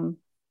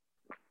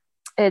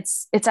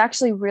 It's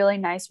actually really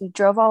nice. We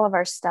drove all of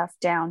our stuff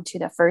down to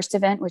the first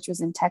event, which was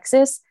in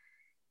Texas,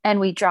 and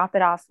we drop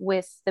it off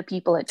with the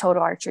people at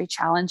Total Archery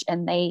Challenge,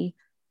 and they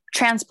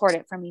transport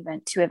it from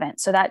event to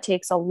event. So that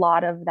takes a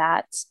lot of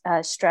that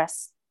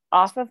stress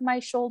off of my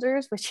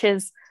shoulders, which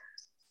is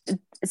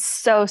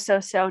so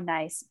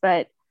nice.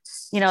 But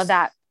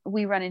that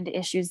we run into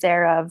issues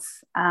there of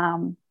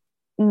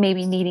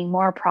maybe needing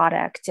more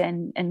product,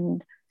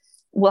 and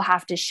we'll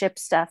have to ship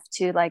stuff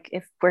to, like,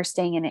 if we're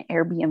staying in an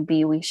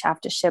Airbnb, we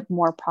have to ship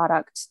more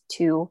product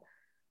to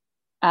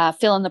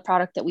fill in the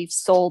product that we've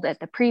sold at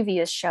the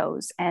previous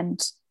shows.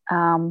 And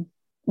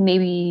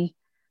maybe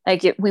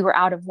we were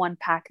out of one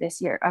pack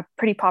this year, a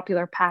pretty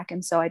popular pack.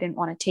 And so I didn't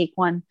want to take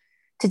one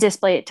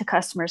display it to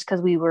customers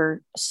because we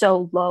were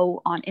so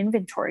low on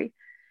inventory.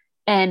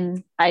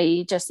 And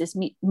this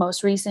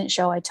most recent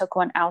show, I took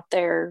one out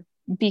there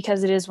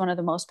because it is one of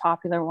the most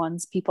popular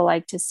ones. People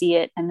like to see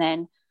it. And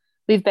then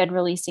we've been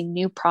releasing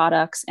new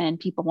products and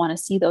people want to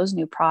see those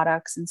new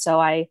products. And so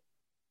I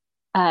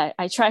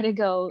try to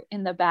go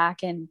in the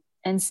back and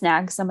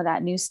snag some of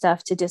that new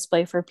stuff to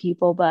display for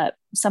people. But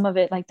some of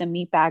it, like the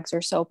meat bags,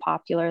 are so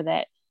popular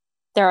that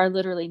there are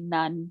literally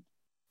none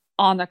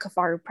on the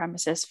Kifaru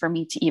premises for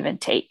me to even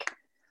take.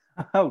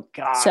 Oh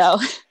gosh. So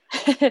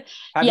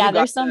yeah,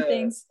 there's some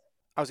things.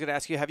 I was going to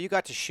ask you, have you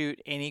got to shoot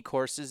any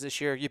courses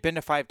this year? You've been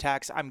to 5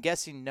 TACs. I'm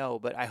guessing no,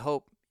 but I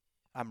hope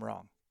I'm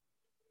wrong.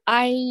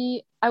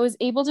 I was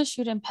able to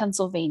shoot in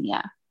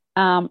Pennsylvania.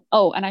 And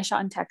I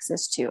shot in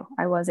Texas too.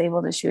 I was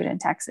able to shoot in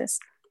Texas.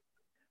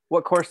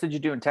 What course did you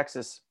do in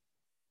Texas?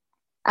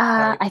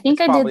 I think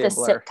I did the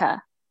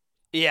Sitka.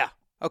 Yeah.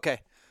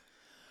 Okay.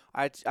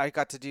 I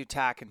got to do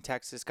TAC in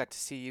Texas. Got to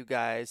see you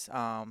guys.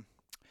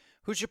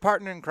 Who's your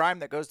partner in crime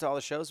that goes to all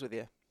the shows with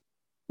you?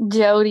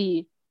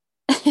 Jody.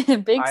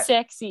 Big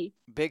Sexy.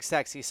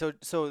 So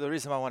the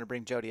reason I want to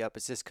bring Jody up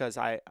is just because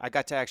I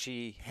got to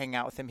actually hang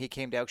out with him. He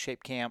came to Elk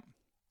Shape Camp.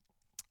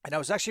 And I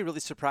was actually really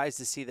surprised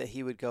to see that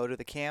he would go to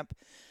the camp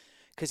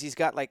because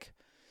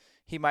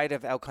he might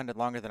have elk hunted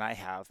longer than I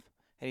have.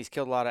 And he's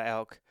killed a lot of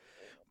elk.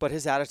 But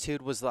his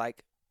attitude was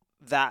like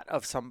that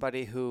of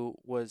somebody who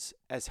was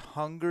as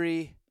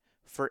hungry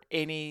for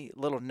any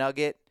little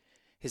nugget.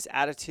 His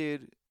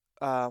attitude,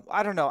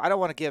 I don't know. I don't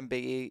want to give him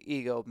big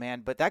ego,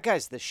 man, but that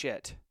guy's the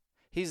shit.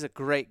 He's a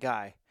great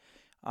guy.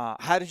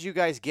 How did you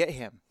guys get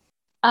him?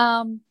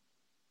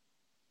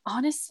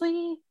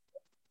 Honestly,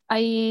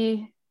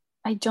 I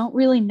don't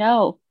really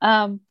know.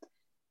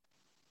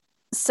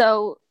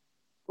 So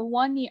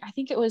one year, I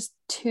think it was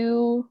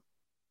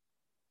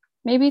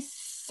maybe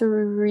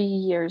 3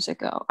 years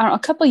ago. I don't know, a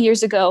couple of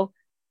years ago,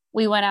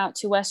 we went out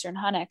to Western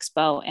Hunt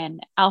Expo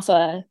and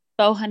Alpha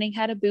Bow Hunting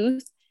had a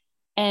booth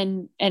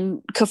and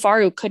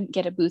Kifaru couldn't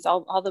get a booth.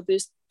 All the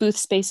booth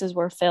spaces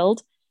were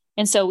filled.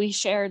 And so we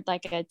shared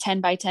like a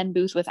 10 by 10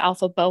 booth with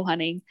Alpha Bow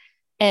Hunting,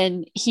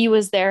 and he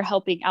was there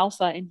helping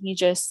Alpha. And he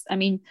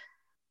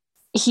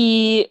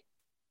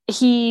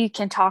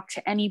can talk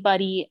to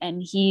anybody,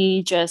 and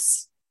he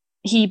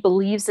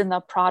believes in the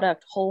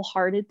product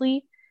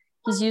wholeheartedly.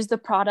 He's used the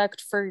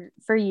product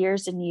for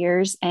years and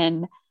years,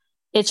 and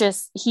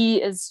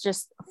he is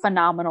just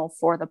phenomenal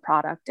for the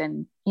product.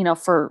 And,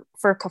 for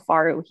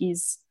Kifaru,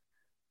 he's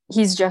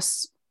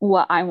just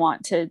what I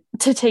want to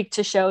take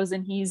to shows.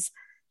 And he's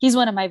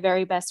one of my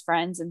very best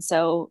friends. And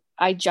so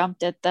I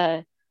jumped at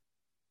the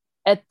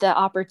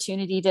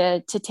opportunity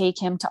to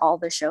take him to all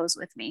the shows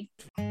with me.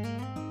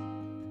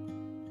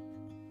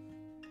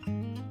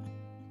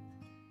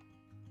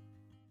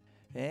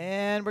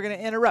 And we're going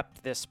to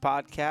interrupt this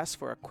podcast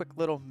for a quick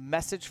little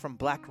message from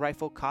Black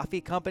Rifle Coffee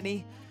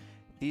Company.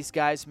 These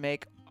guys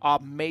make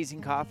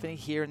amazing coffee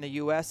here in the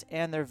U.S.,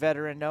 and they're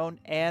veteran-owned,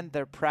 and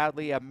they're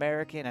proudly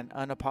American and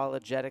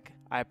unapologetic.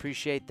 I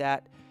appreciate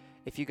that.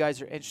 If you guys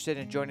are interested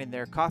in joining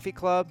their coffee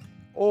club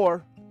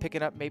or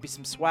picking up maybe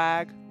some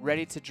swag,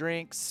 ready to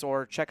drinks,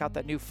 or check out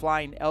that new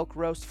Flying Elk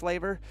Roast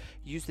flavor,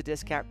 use the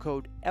discount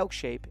code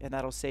ELKSHAPE, and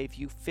that'll save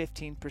you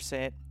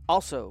 15%.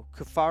 Also,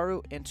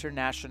 Kifaru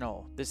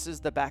International. This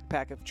is the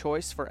backpack of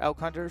choice for elk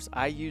hunters.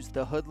 I use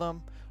the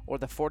Hoodlum or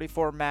the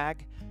 44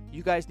 mag.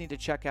 You guys need to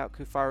check out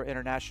Kifaru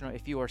International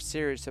if you are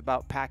serious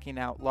about packing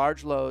out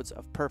large loads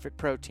of perfect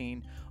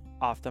protein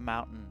off the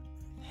mountain.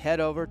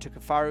 Head over to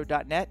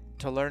kifaru.net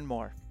to learn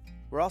more.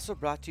 We're also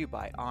brought to you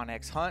by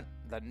onX Hunt,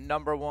 the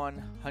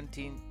 #1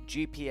 hunting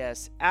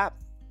GPS app.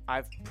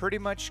 I've pretty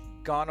much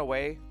gone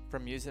away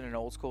from using an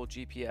old school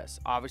GPS.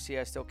 Obviously,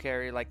 I still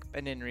carry like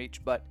an InReach,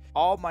 but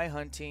all my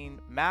hunting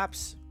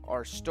maps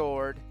are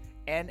stored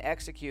and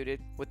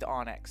executed with the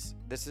onX.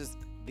 This is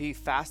the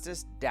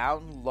fastest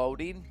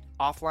downloading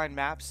offline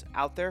maps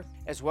out there,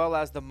 as well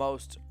as the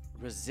most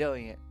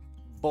resilient,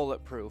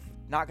 bulletproof,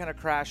 not going to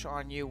crash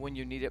on you when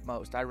you need it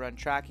most. I run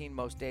tracking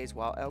most days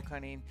while elk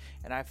hunting,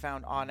 and I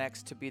found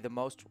onX to be the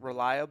most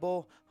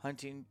reliable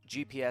hunting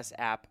GPS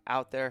app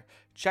out there.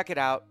 Check it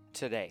out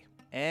today.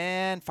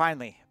 And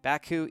finally,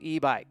 Bakcou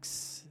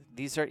e-bikes.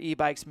 These are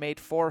e-bikes made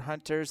for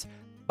hunters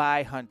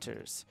by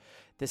hunters.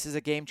 This is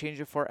a game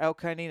changer for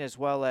elk hunting as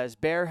well as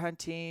bear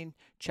hunting,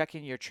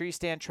 checking your tree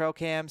stand trail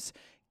cams,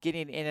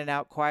 getting in and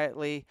out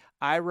quietly.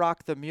 I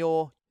rock the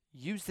mule.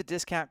 Use the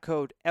discount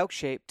code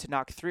ELKSHAPE to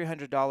knock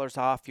 $300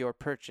 off your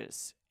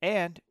purchase.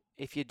 And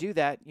if you do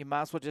that, you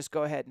might as well just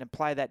go ahead and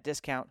apply that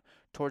discount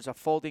towards a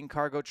folding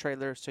cargo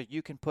trailer so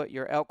you can put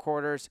your elk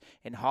quarters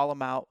and haul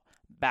them out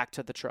back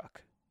to the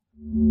truck.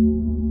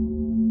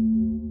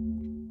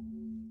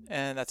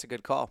 And that's a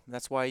good call.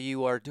 That's why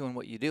you are doing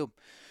what you do.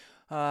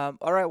 All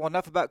right, well,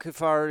 enough about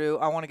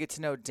Kifaru. I want to get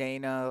to know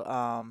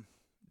Dana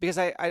because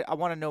I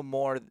want to know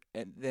more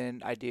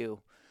than I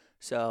do.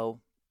 So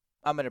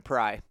I'm going to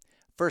pry.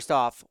 First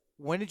off,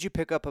 when did you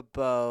pick up a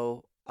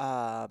bow?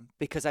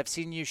 Because I've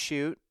seen you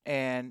shoot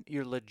and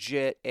you're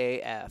legit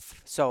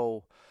AF.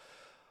 So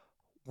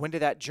when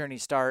did that journey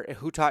start?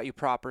 Who taught you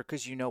proper?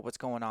 Because you know what's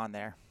going on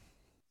there.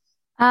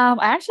 I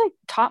actually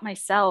taught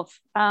myself.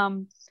 I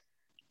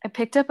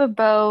picked up a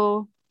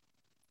bow,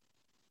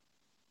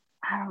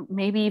 I don't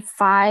maybe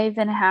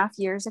 5.5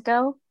 years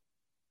ago,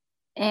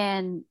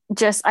 and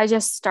I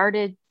just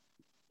started.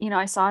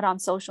 I saw it on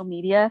social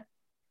media,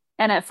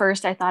 and at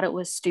first I thought it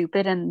was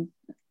stupid, and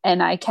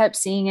I kept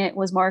seeing it,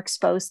 was more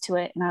exposed to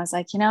it, and I was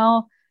like,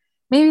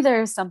 maybe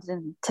there's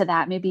something to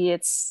that. Maybe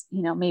it's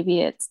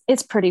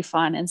pretty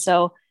fun. And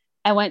so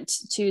I went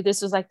to,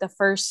 this was like the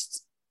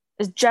first,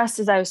 just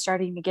as I was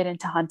starting to get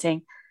into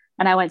hunting,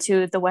 and I went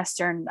to the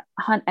Western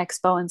Hunt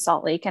Expo in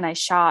Salt Lake, and I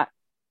shot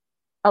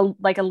a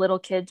little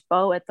kid's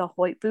bow at the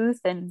Hoyt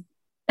booth, and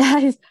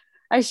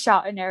I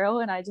shot an arrow,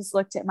 and I just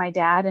looked at my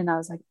dad and I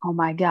was like, oh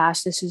my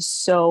gosh, this is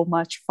so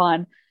much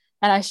fun.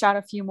 And I shot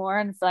a few more,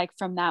 and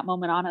from that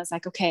moment on, I was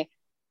like, okay,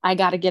 I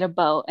got to get a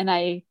bow. And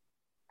I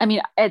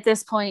mean, at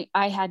this point,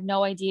 I had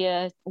no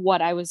idea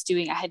what I was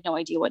doing. I had no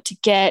idea what to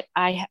get.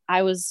 I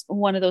was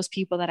one of those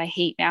people that I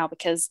hate now,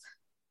 because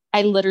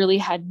I literally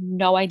had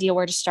no idea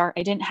where to start.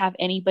 I didn't have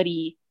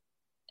anybody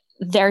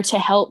there to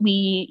help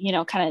me,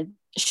 kind of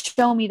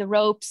show me the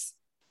ropes.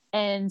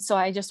 And so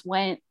I just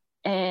went,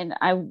 and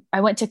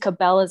I went to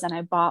Cabela's, and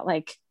I bought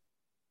like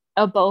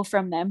a bow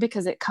from them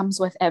because it comes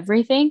with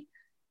everything.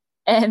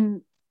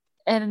 And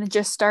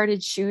just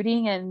started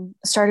shooting and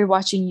started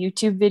watching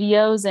YouTube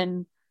videos,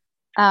 and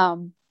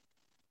um,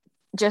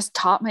 just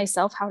taught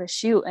myself how to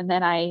shoot. And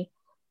then I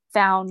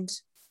found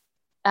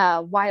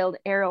Wild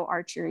Arrow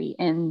Archery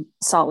in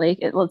Salt Lake.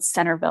 It was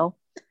Centerville,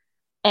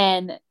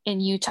 and in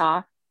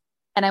Utah.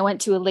 And I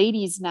went to a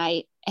ladies'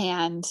 night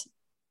and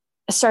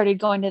started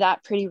going to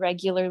that pretty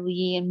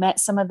regularly, and met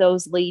some of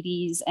those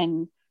ladies,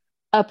 and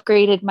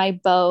upgraded my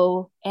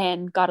bow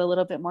and got a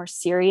little bit more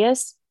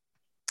serious.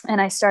 And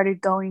I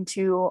started going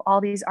to all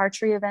these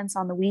archery events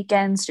on the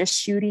weekends, just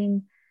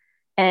shooting.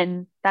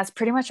 And that's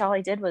pretty much all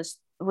I did was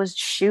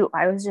shoot.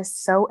 I was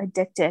just so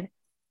addicted.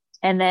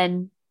 And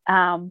then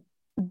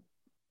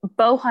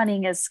bow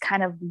hunting is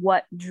kind of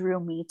what drew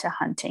me to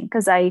hunting,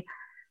 because I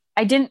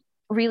didn't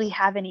really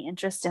have any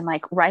interest in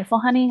like rifle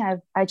hunting.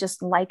 I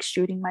just like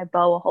shooting my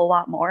bow a whole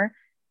lot more,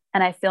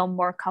 and I feel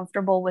more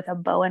comfortable with a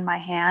bow in my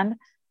hand.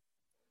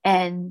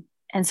 And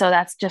so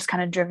that's just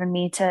kind of driven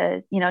me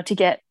to, to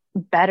get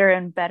better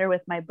and better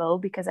with my bow,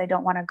 because I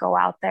don't want to go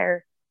out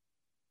there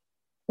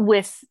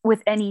with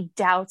any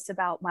doubts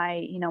about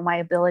my, my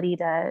ability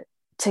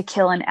to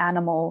kill an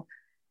animal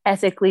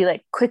ethically,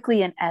 like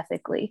quickly and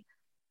ethically.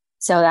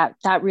 So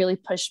that really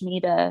pushed me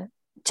to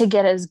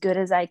get as good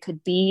as I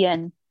could be.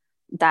 And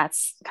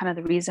that's kind of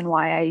the reason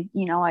why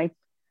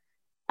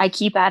I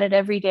keep at it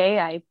every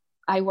day.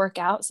 I work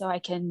out so I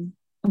can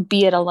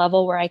be at a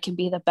level where I can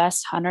be the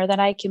best hunter that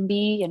I can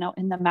be,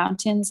 in the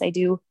mountains.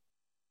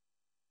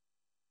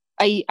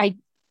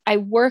 I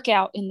work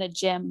out in the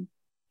gym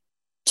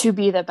to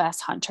be the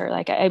best hunter.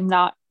 Like, I'm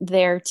not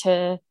there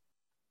to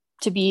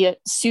be a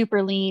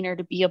super lean or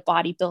to be a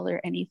bodybuilder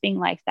or anything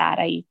like that.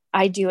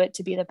 I do it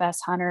to be the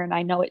best hunter, and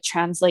I know it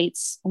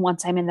translates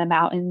once I'm in the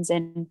mountains.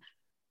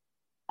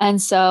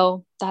 And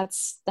so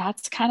that's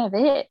kind of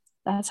it.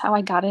 That's how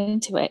I got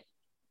into it.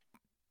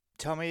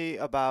 Tell me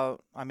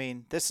about, I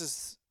mean, this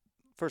is,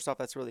 first off,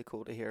 that's really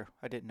cool to hear.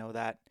 I didn't know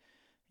that.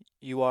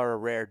 You are a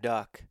rare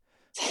duck,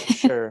 for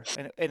sure,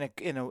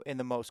 in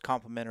the most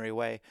complimentary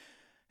way.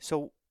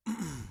 So,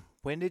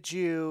 when did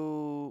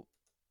you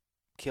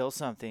kill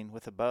something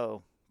with a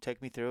bow?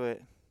 Take me through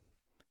it.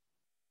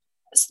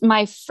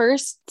 My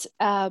first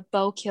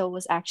bow kill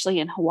was actually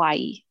in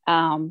Hawaii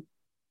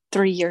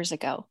 3 years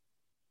ago.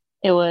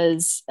 It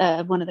was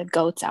one of the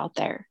goats out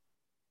there,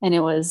 and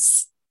it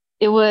was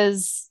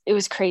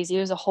crazy. It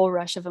was a whole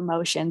rush of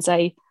emotions.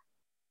 I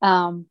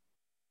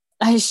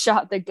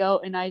shot the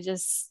goat, and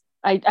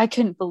I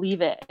couldn't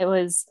believe it. It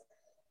was,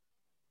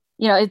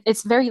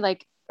 it's very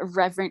like a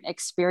reverent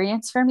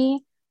experience for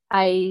me.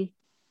 I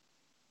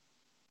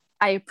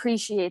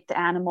appreciate the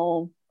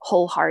animal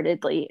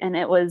wholeheartedly, and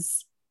it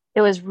was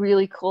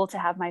really cool to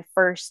have my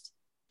first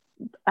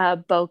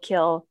bow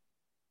kill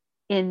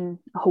in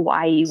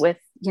Hawaii with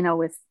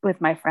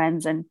my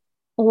friends and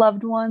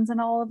loved ones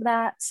and all of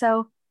that.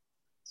 So,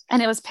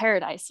 and it was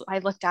paradise. I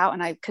looked out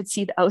and I could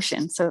see the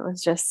ocean, so it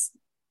was just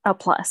a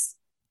plus.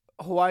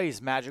 Hawaii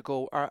is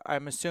magical.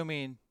 I'm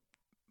assuming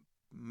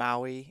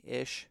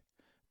Maui-ish,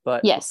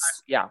 but Yes.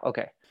 yeah,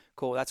 okay,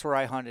 cool. That's where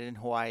I hunted in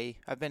Hawaii.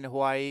 I've been to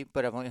Hawaii,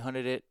 but I've only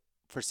hunted it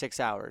for 6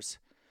 hours,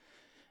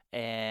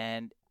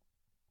 and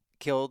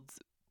killed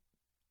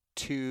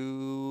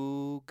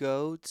 2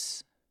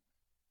 goats,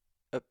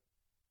 a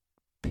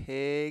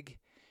pig,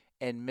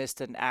 and missed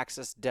an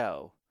axis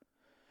doe,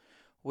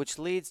 which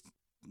leads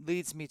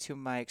me to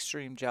my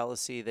extreme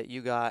jealousy that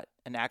you got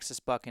an axis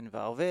buck in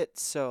velvet.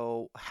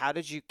 So how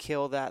did you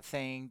kill that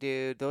thing,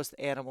 dude? Those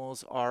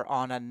animals are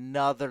on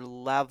another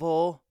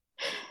level.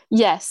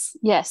 Yes,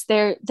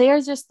 they're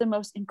just the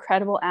most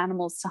incredible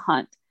animals to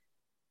hunt.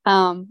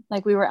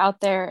 Like, we were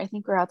out there, I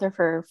think we were out there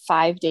for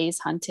 5 days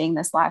hunting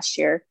this last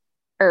year,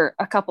 or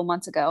a couple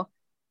months ago.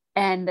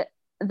 And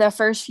the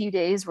first few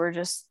days were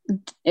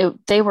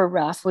they were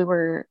rough. We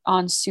were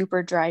on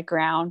super dry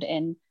ground,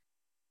 and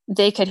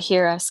they could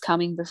hear us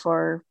coming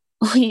before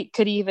we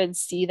could even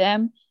see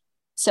them.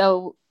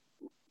 So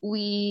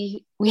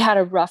we had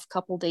a rough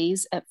couple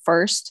days at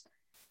first,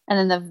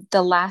 and then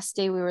the last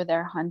day we were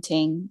there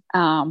hunting,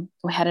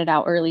 we headed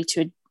out early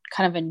to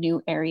kind of a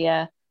new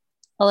area,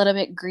 a little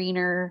bit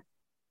greener.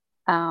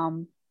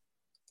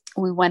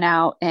 We went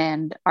out,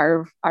 and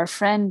our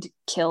friend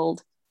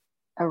killed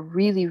a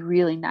really,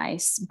 really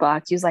nice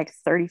buck. He was like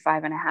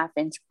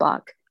 35.5-inch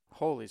buck.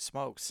 Holy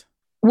smokes.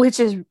 Which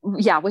is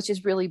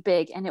really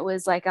big. And it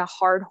was like a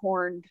hard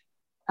horned,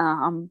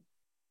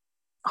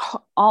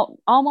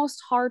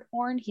 almost hard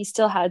horned. He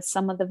still had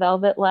some of the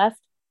velvet left.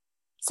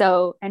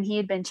 So, and he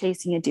had been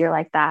chasing a deer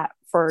like that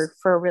for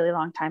a really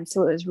long time.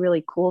 So it was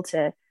really cool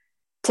to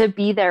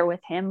be there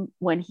with him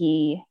when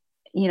he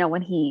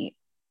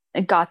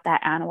got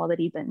that animal that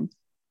he'd been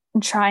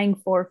trying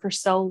for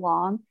so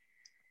long.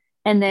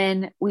 And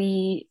then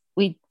we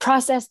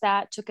processed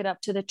that, took it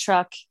up to the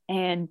truck,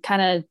 and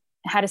kind of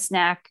had a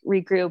snack,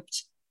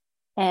 regrouped.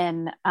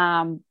 And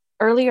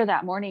earlier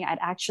that morning, I'd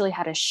actually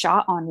had a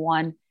shot on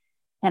one,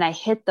 and I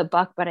hit the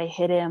buck, but I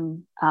hit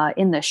him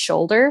in the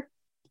shoulder.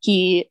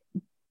 He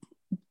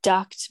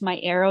ducked my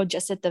arrow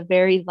just at the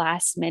very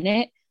last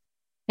minute.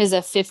 It was a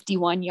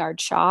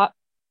 51-yard shot.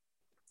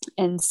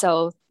 And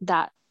so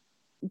that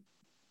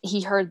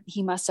he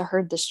must have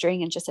heard the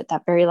string, and just at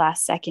that very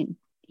last second,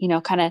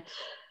 kind of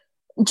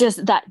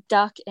just that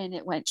duck, and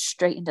it went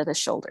straight into the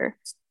shoulder.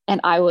 And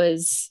I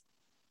was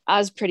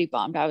pretty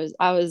bummed. I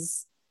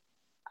was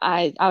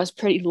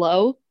pretty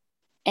low.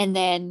 And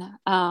then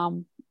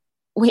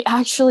we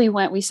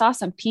saw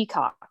some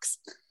peacocks,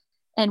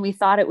 and we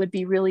thought it would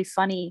be really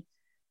funny.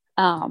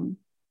 Of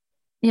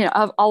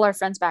all our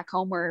friends back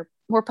home were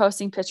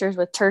posting pictures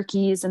with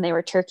turkeys, and they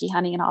were turkey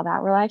hunting and all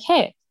that. We're like,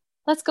 hey,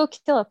 let's go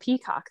kill a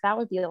peacock. That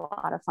would be a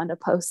lot of fun to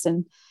post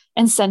and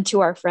send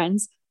to our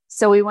friends.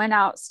 So we went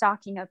out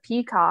stalking a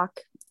peacock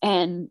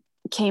and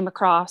came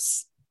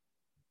across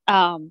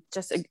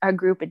just a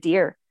group of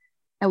deer.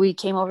 And we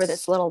came over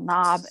this little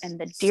knob, and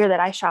the deer that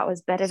I shot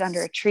was bedded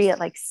under a tree at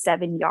like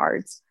 7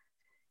 yards.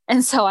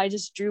 And so I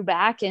just drew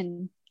back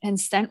and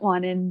sent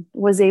one, and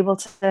was able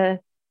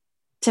to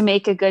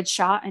make a good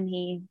shot. And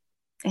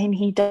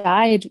he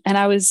died. And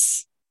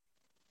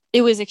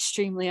it was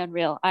extremely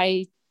unreal.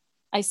 I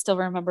still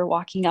remember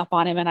walking up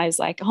on him, and I was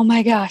like, oh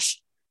my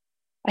gosh,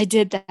 I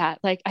did that.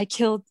 Like I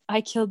killed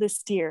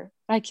this deer.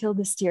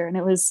 And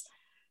it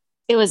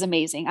was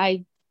amazing.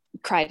 I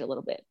cried a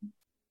little bit.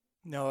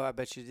 No, I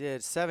bet you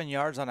did. 7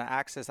 yards on an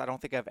axis. I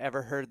don't think I've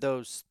ever heard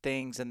those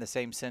things in the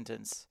same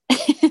sentence.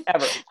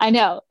 Ever. I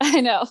know.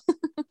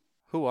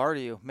 Who are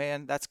you?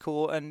 Man, that's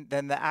cool. And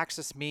then the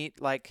axis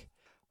meat, like,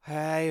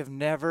 I have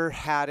never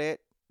had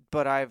it,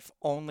 but I've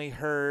only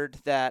heard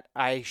that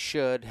I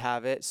should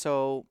have it.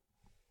 So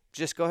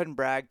just go ahead and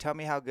brag. Tell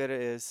me how good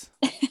it is.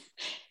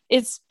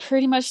 It's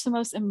pretty much the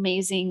most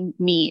amazing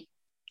meat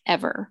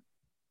ever.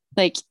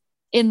 Like,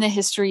 in the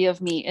history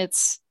of meat,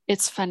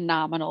 it's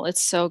phenomenal.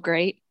 It's so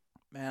great.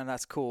 Man,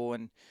 that's cool.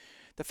 And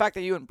the fact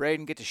that you and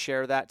Braden get to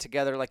share that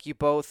together, like you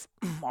both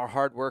are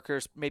hard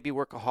workers, maybe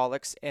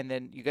workaholics, and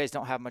then you guys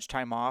don't have much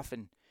time off,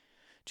 and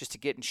just to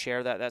get and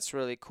share that's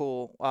really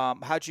cool.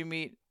 How'd you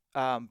meet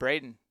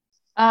Braden?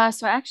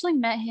 So I actually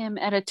met him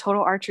at a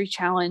Total Archery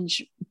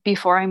Challenge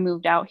before I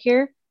moved out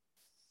here.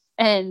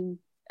 And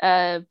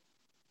I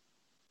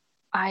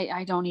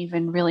don't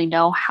even really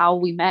know how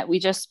we met.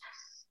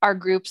 Our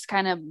groups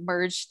kind of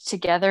merged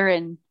together,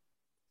 and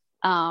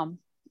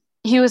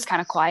he was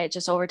kind of quiet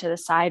just over to the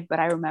side, but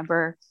I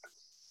remember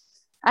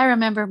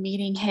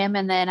meeting him.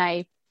 And then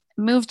I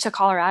moved to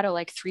Colorado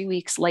like 3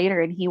 weeks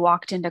later, and he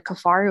walked into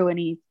Kafaru, and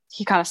he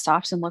kind of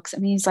stops and looks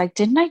at me. He's like,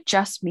 didn't I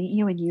just meet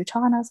you in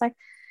Utah? And I was like,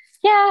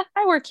 yeah,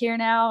 I work here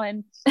now.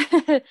 And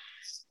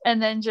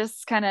and then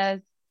just kind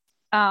of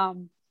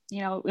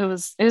it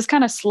was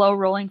kind of slow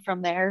rolling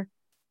from there,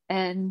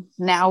 and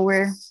now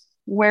we're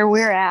where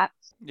we're at.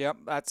 Yep,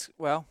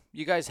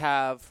 you guys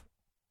have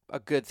a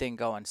good thing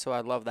going, so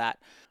I love that.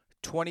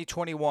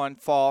 2021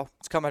 fall,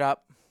 it's coming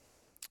up.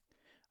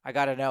 I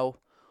gotta know,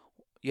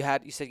 you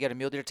said you had a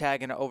mule deer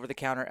tag and an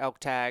over-the-counter elk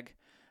tag.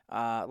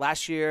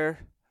 Last year,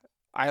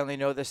 I only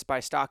know this by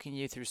stalking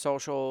you through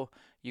social.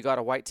 You got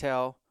a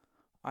whitetail.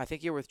 I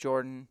think you're with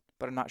Jordan,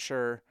 but I'm not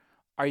sure.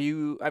 I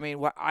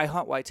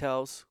hunt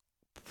whitetails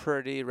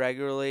pretty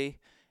regularly,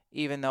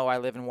 even though I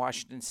live in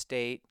Washington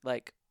State.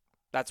 Like,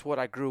 that's what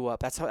I grew up.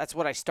 That's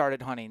what I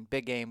started hunting.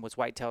 Big game was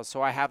whitetails,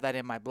 so I have that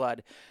in my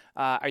blood.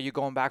 Are you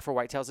going back for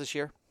whitetails this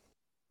year?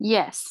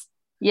 Yes.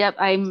 Yep.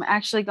 I'm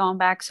actually going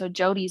back. So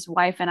Jody's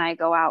wife and I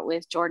go out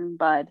with Jordan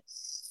Budd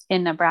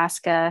in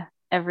Nebraska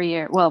every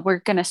year. Well, we're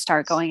going to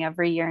start going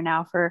every year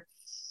now for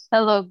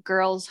a little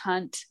girls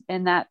hunt.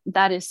 And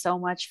that is so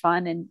much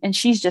fun. And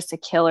she's just a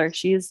killer.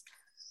 She is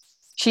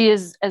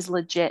as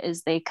legit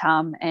as they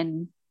come.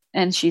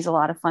 And she's a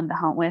lot of fun to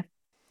hunt with.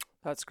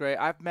 That's great.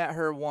 I've met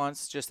her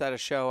once just at a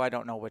show. I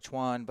don't know which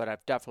one, but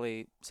I've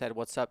definitely said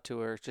what's up to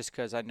her just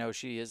because I know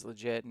she is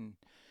legit. And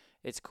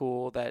it's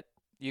cool that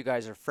you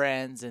guys are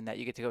friends and that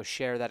you get to go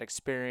share that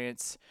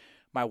experience.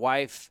 My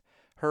wife,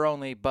 her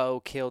only bow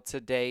killed to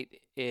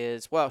date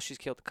is, well, she's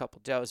killed a couple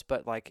does,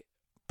 but like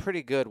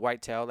pretty good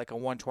whitetail, like a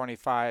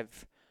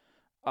 125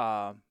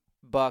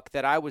 buck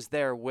that I was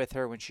there with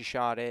her when she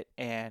shot it,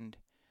 and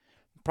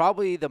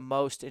probably the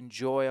most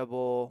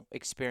enjoyable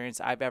experience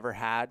I've ever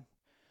had,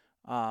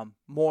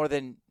 more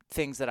than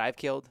things that I've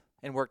killed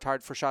and worked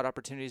hard for shot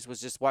opportunities,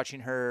 was just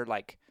watching her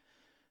like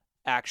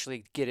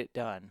actually get it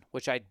done,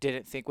 which I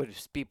didn't think would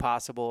be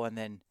possible. And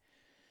then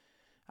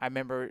I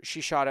remember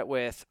she shot it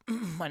with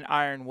an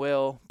iron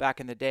will back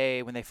in the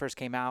day when they first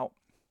came out.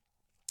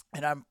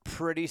 And I'm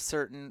pretty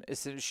certain as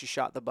soon as she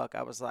shot the buck,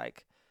 I was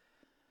like,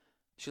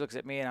 she looks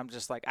at me and I'm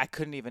just like, I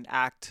couldn't even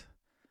act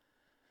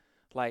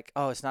like,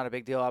 oh, it's not a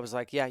big deal. I was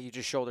like, yeah, you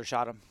just shoulder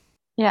shot him.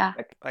 Yeah.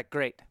 Like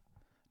great.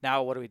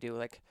 Now what do we do?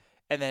 Like,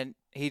 and then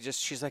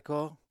she's like,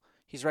 well,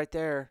 he's right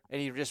there. And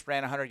he just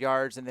ran 100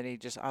 yards. And then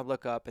I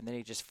look up and then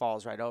he just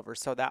falls right over.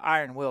 So that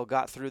iron will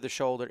got through the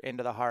shoulder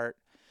into the heart.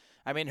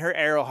 I mean, her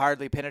arrow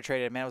hardly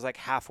penetrated, man. It was like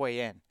halfway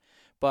in,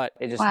 but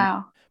it just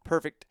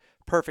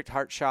perfect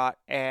heart shot.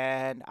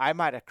 And I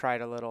might've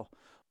cried a little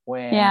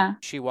when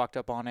she walked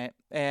up on it.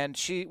 And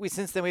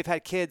since then we've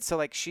had kids. So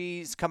like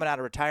she's coming out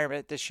of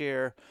retirement this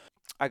year.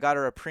 I got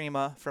her a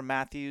Prima from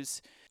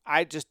Matthews.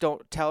 I just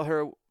don't tell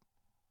her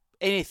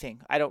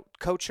anything. I don't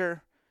coach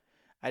her.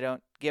 I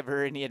don't give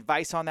her any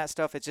advice on that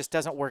stuff. It just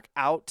doesn't work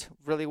out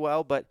really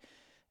well, but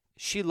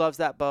she loves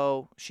that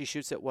bow. She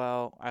shoots it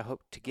well. I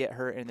hope to get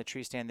her in the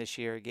tree stand this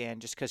year again,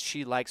 just because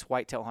she likes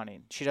whitetail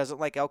hunting. She doesn't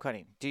like elk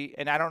hunting.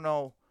 And I don't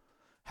know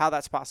how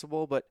that's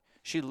possible, but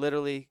she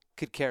literally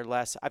could care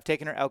less. I've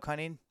taken her elk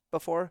hunting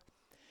before,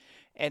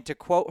 and to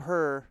quote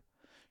her,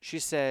 she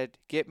said,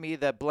 "Get me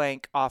the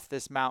blank off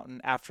this mountain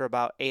after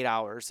about 8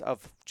 hours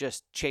of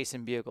just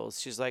chasing bugles."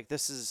 She's like,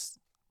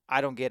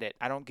 I don't get it.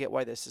 I don't get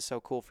why this is so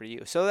cool for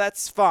you. So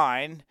that's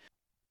fine.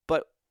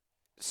 But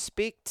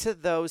speak to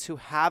those who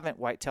haven't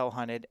whitetail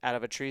hunted out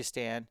of a tree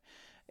stand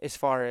as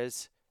far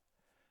as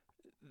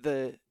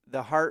the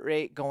heart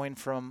rate going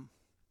from,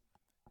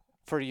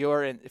 for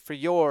your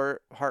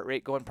heart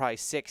rate going probably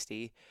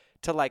 60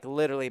 to like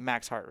literally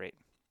max heart rate.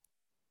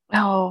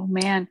 Oh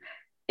man.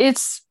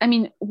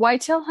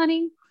 Whitetail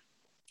hunting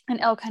and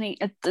elk hunting,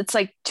 it's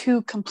like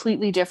two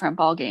completely different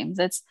ball games.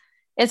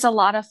 It's a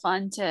lot of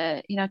fun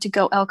to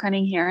go elk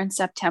hunting here in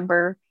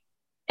September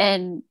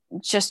and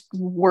just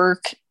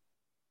work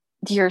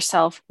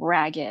yourself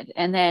ragged.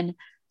 And then,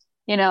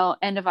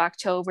 end of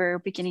October,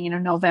 beginning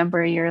of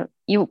November,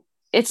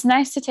 it's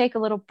nice to take a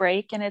little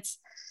break, and it's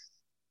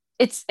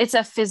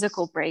a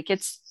physical break.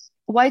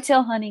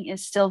 Whitetail hunting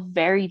is still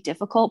very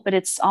difficult, but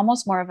it's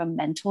almost more of a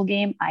mental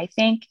game, I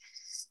think,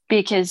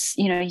 because,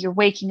 you're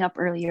waking up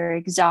early, you're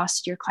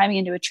exhausted, you're climbing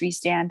into a tree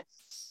stand,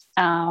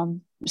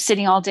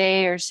 sitting all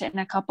day or sitting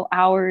a couple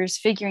hours,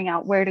 figuring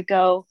out where to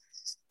go,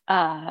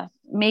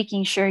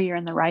 making sure you're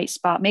in the right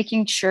spot,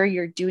 making sure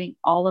you're doing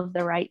all of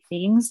the right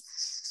things.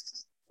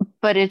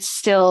 But it's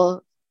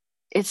still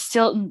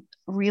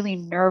really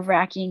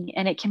nerve-wracking,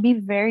 and it can be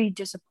very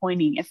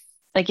disappointing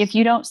if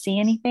you don't see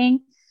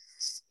anything.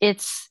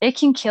 It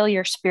can kill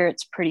your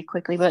spirits pretty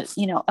quickly, but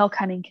elk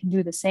hunting can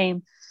do the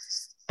same.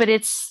 But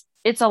it's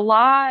a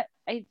lot.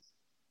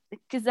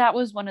 Because that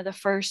was one of the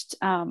first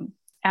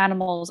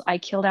animals I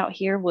killed out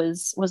here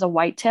was a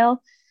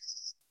whitetail,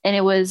 and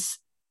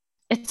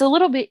it's a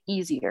little bit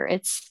easier.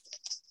 It's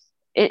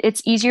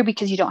easier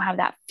because you don't have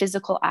that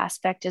physical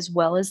aspect as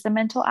well as the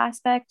mental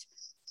aspect.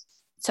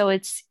 So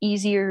it's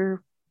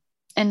easier,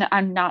 and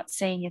I'm not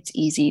saying it's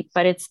easy,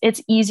 but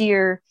it's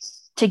easier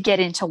to get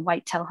into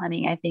whitetail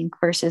hunting, I think,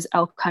 versus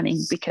elk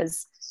hunting,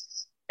 because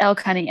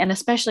elk hunting, and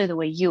especially the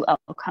way you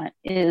elk hunt,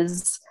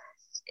 is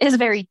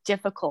very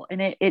difficult,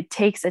 and it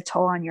takes a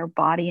toll on your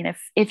body. And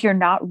if you're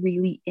not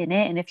really in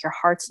it, and if your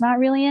heart's not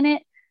really in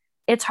it,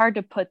 it's hard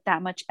to put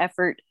that much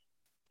effort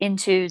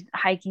into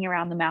hiking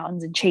around the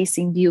mountains and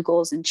chasing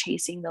bugles and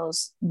chasing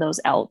those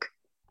elk.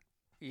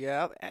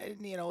 Yeah, and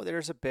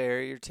there's a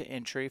barrier to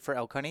entry for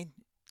elk hunting.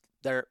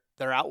 They're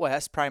out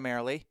west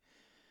primarily,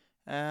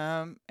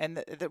 and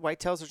the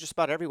whitetails are just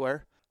about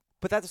everywhere.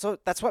 But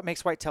that's what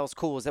makes whitetails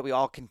cool, is that we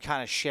all can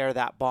kind of share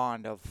that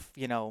bond of,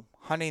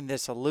 hunting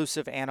this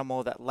elusive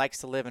animal that likes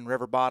to live in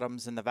river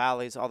bottoms and the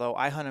valleys, although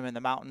I hunt them in the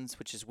mountains,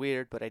 which is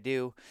weird, but I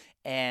do.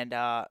 And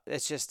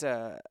it's just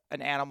an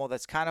animal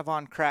that's kind of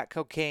on crack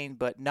cocaine,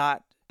 but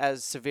not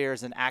as severe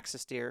as an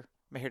axis deer,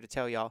 I'm here to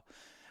tell y'all.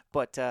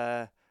 But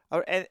and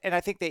I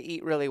think they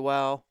eat really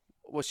well,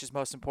 which is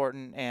most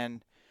important,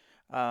 and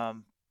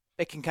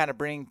it can kind of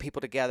bring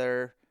people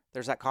together.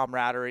 There's that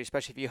camaraderie,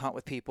 especially if you hunt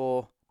with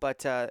people.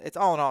 But it's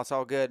all in all, it's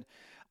all good.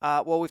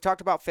 Well, we've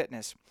talked about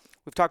fitness.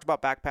 We've talked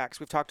about backpacks.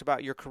 We've talked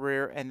about your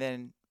career, and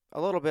then a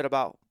little bit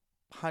about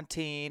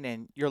hunting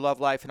and your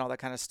love life and all that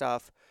kind of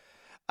stuff.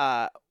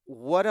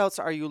 What else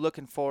are you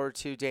looking forward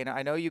to, Dana?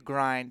 I know you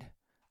grind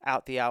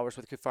out the hours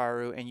with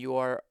Kifaru, and you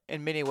are,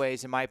 in many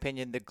ways, in my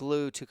opinion, the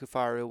glue to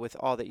Kifaru with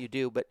all that you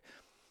do. But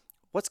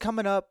what's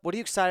coming up? What are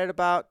you excited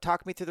about?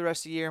 Talk me through the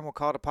rest of the year, and we'll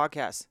call it a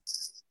podcast.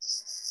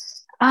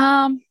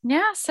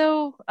 Yeah,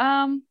 so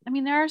I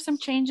mean there are some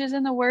changes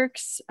in the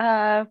works.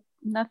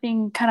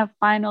 Nothing kind of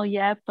final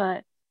yet,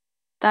 but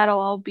that'll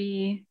all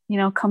be,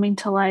 coming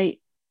to light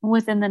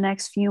within the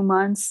next few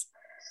months.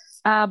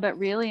 But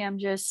really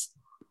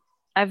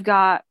I've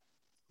got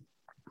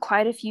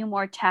quite a few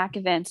more TAC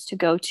events to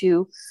go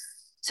to.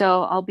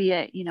 So I'll be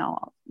at,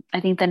 I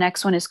think the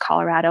next one is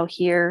Colorado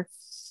here.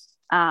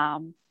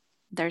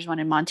 There's one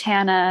in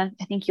Montana.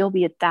 I think you'll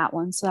be at that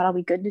one. So that'll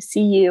be good to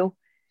see you.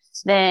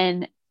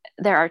 Then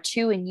there are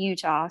 2 in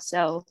Utah.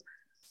 So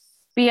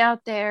be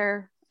out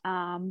there,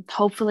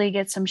 hopefully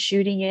get some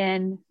shooting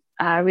in,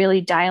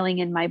 really dialing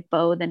in my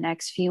bow the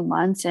next few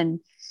months and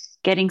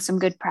getting some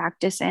good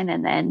practice in.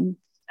 And then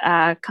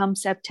come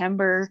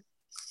September,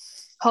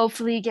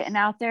 hopefully getting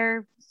out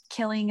there,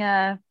 killing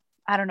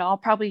I don't know, I'll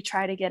probably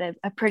try to get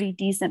a pretty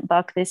decent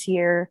buck this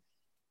year.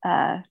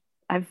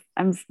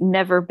 I've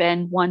never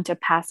been one to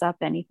pass up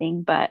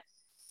anything, but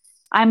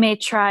I may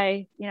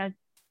try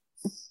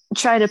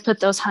to put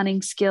those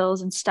hunting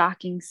skills and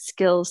stalking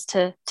skills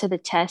to the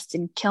test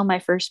and kill my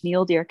first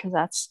mule deer,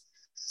 because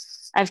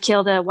I've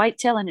killed a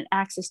whitetail and an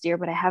axis deer,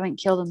 but I haven't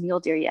killed a mule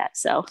deer yet.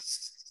 So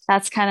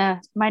that's kind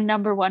of my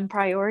number one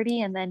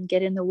priority, and then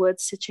get in the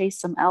woods to chase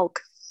some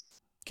elk.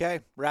 Okay,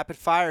 rapid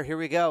fire. Here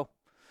we go.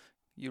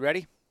 You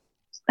ready?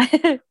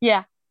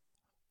 Yeah.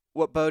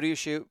 What bow do you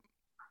shoot?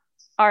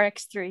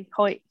 RX3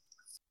 Hoyt.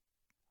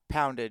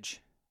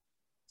 Poundage.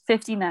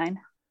 59.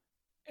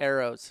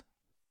 Arrows.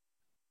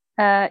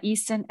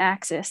 Easton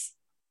Axis.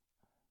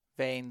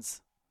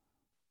 Vanes.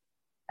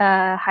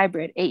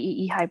 Hybrid.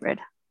 AEE hybrid.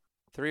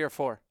 3 or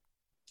 4?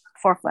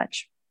 4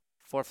 Fletch.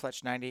 4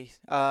 Fletch 90.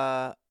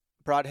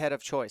 Broadhead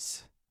of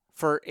choice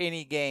for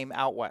any game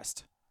out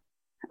west.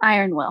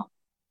 Iron Will.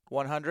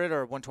 100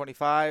 or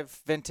 125,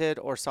 vented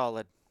or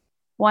solid?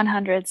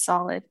 100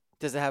 solid.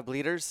 Does it have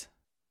bleeders?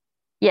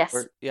 Yes.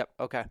 Yep.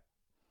 Okay.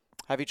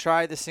 Have you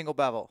tried the single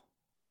bevel?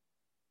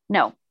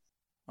 No.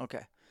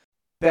 Okay.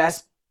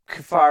 Best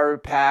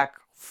Kifaru pack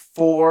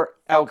for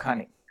elk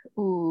hunting?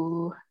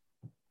 Ooh.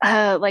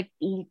 Like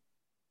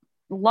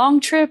long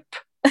trip.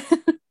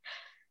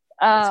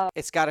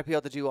 It's got to be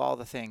able to do all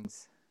the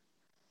things.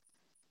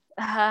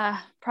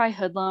 Probably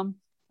hoodlum.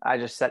 I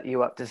just set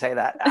you up to say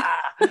that.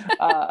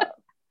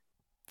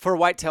 For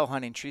whitetail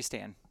hunting, tree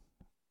stand.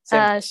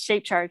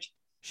 Shape charge.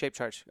 Shape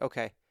charge.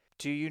 Okay.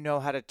 Do you know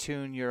how to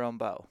tune your own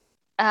bow?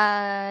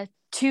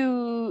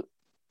 To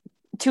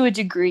a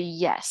degree,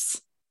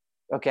 yes.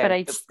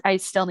 Okay. But I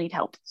still need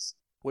help.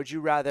 Would you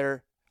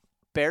rather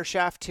bare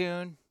shaft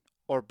tune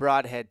or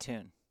broadhead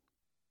tune?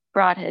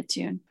 Broadhead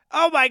tune.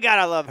 Oh my God,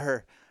 I love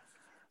her.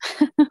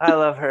 I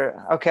love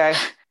her. Okay.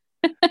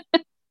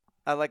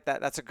 I like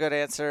that. That's a good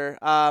answer.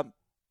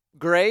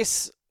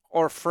 Grace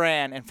or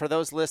Fran? And for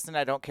those listening,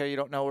 I don't care. You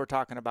don't know what we're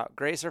talking about.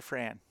 Grace or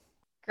Fran?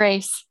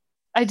 Grace.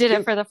 I did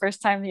it for the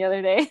first time the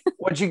other day.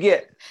 What'd you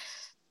get?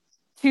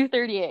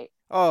 238.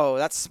 Oh,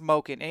 that's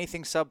smoking.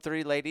 Anything sub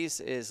 3, ladies,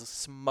 is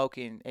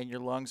smoking, and your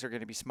lungs are going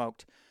to be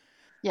smoked.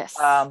 Yes.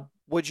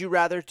 Would you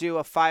rather do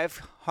a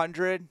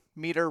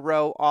 500-meter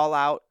row all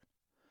out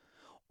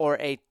or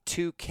a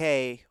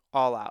 2K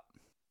all out?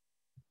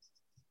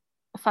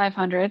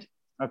 500.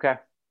 Okay.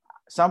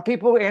 Some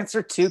people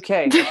answer 2K.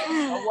 I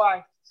don't know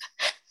why.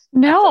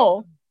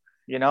 No.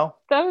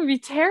 That would be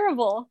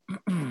terrible.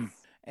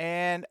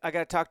 And I got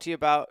to talk to you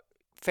about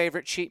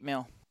favorite cheat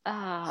meal.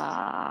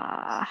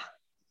 My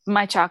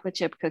chocolate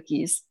chip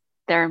cookies.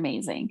 They're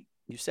amazing.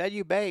 You said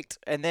you baked.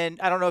 And then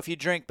I don't know if you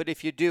drink, but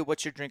if you do,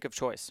 what's your drink of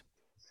choice?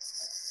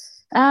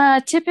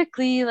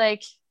 Typically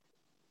like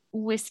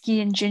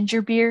whiskey and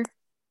ginger beer.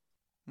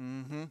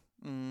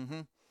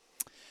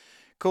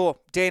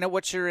 Cool. Dana,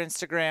 what's your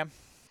Instagram?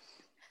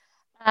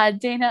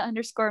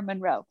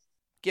 Dana_Monroe.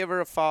 Give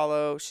her a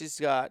follow. She's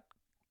got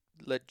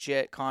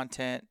legit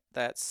content.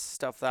 That's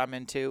stuff that I'm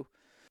into.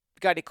 If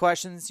you got any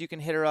questions, you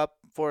can hit her up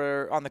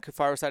on the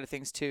Kifaru side of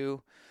things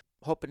too.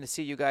 Hoping to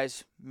see you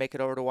guys make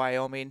it over to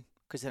Wyoming,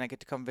 because then I get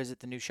to come visit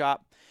the new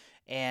shop.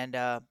 And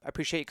I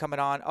appreciate you coming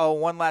on. Oh,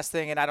 one last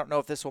thing, and I don't know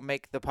if this will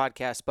make the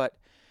podcast, but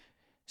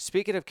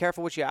speaking of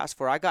careful what you ask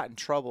for, I got in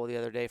trouble the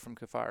other day from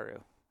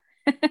Kifaru.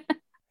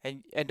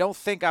 And don't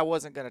think I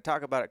wasn't going to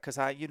talk about it, because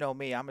you know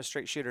me, I'm a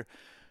straight shooter.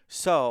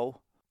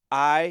 So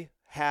I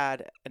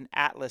had an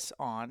Atlas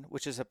on,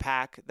 which is a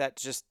pack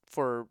that's just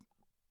for,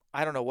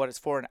 I don't know what it's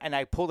for. And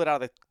I pulled it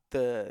out of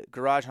the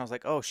garage, and I was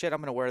like, oh shit, I'm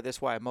going to wear this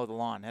while I mow the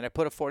lawn. And I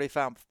put a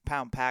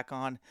 40-pound pack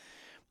on.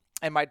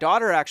 And my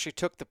daughter actually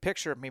took the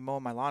picture of me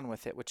mowing my lawn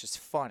with it, which is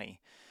funny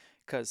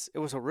because it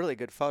was a really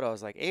good photo. I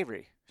was like,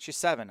 Avery, she's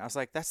 7. I was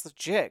like, that's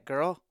legit,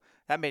 girl.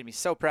 That made me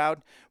so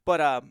proud.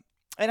 But,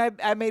 and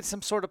I made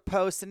some sort of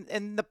post,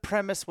 and the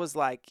premise was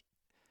like,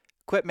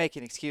 quit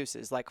making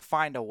excuses, like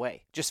find a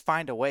way. Just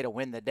find a way to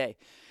win the day.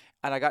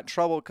 And I got in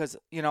trouble because,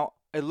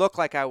 it looked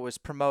like I was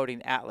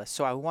promoting Atlas.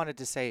 So I wanted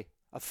to say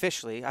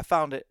officially, I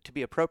found it to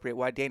be appropriate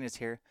why Dana's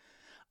here.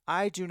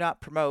 I do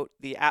not promote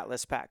the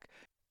Atlas pack.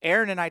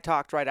 Aaron and I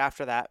talked right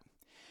after that,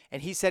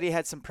 and he said he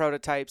had some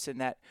prototypes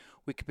and that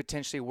we could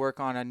potentially work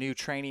on a new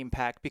training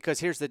pack, because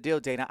here's the deal,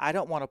 Dana. I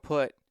don't want to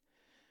put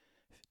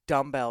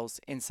dumbbells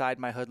inside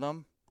my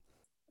hoodlum.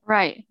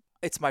 Right.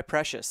 It's my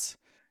precious.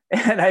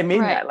 And I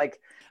mean Right. that, like,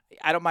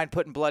 I don't mind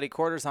putting bloody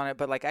quarters on it,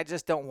 but like I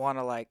just don't want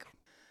to, like,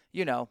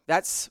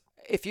 that's,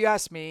 if you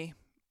ask me,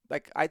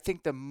 like, I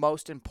think the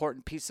most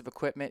important piece of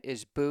equipment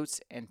is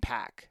boots and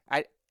pack.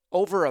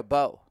 Over a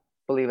bow.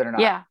 believe it or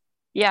not. Yeah.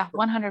 Yeah.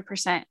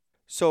 100%.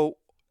 So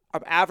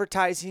I'm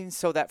advertising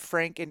so that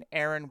Frank and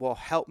Aaron will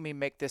help me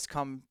make this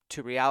come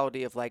to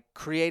reality of like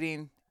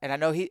creating. And I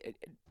know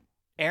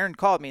Aaron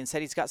called me and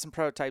said he's got some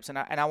prototypes and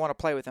I want to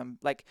play with them.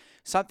 Like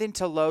something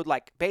to load,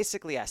 like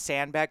basically a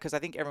sandbag, because I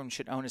think everyone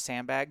should own a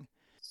sandbag.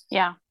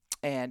 Yeah.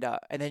 And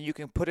then you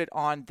can put it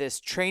on this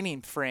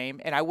training frame.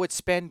 And I would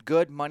spend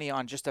good money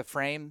on just a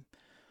frame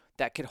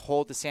that could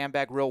hold the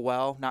sandbag real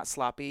well, not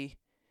sloppy.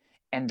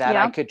 And that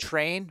Yeah. I could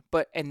train,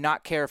 and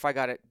not care if I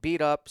got it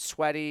beat up,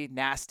 sweaty,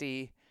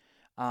 nasty,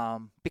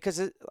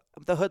 because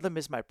the hoodlum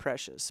is my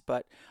precious.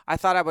 But I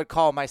thought I would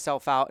call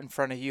myself out in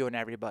front of you and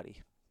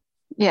everybody.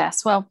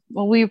 Yes. Well,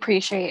 we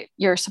appreciate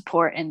your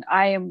support, and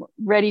I am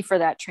ready for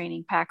that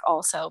training pack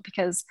also,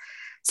 because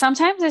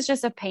sometimes it's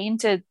just a pain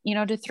to,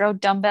 to throw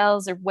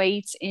dumbbells or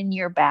weights in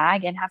your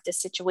bag and have to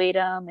situate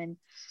them and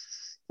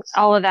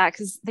all of that,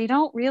 because they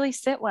don't really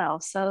sit well.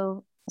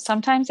 So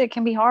sometimes it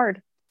can be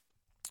hard.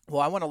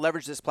 Well, I want to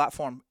leverage this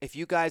platform. If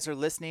you guys are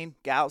listening,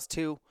 gals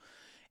too,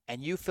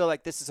 and you feel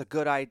like this is a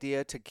good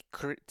idea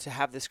to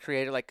have this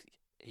created, like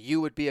you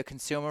would be a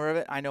consumer of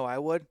it, I know I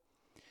would.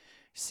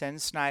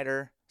 Send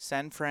Snyder,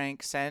 send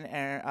Frank, send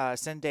Aaron,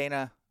 send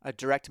Dana a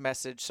direct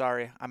message.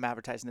 Sorry, I'm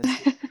advertising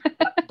this.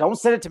 Don't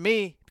send it To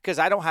me, because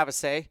I don't have a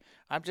say.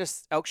 I'm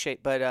just elk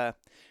shape. But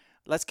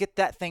let's get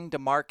that thing to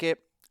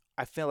market.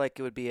 I feel like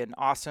it would be an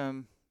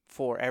awesome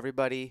for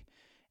everybody.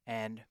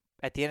 And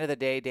at the end of the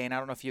day, Dana, I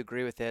don't know if you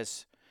agree with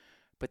this,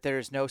 but there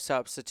is no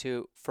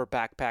substitute for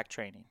backpack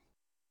training.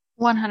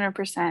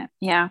 100%.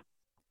 Yeah.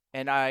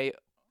 And I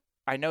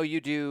know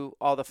you do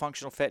all the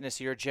functional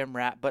fitness, you're a gym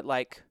rat, but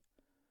like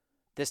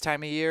this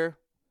time of year,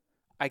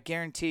 I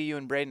guarantee you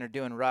and Braden are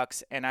doing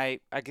rucks, and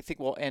I think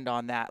we'll end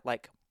on that.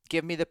 Like,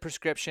 give me the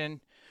prescription.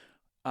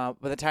 By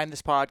the time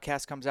this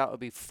podcast comes out, it'll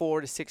be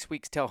 4 to 6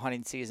 weeks till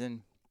hunting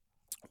season.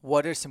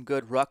 What are some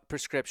good ruck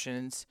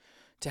prescriptions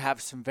to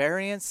have some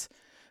variance,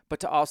 but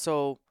to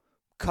also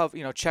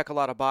check a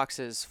lot of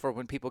boxes for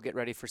when people get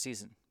ready for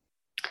season?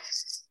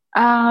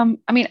 I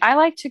mean, I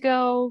like to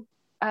go,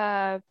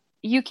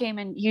 you came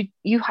and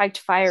you hiked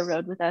Fire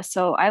Road with us.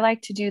 So I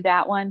like to do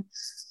that one.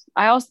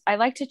 I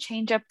like to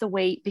change up the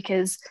weight,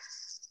 because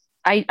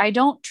I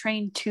don't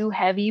train too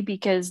heavy,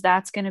 because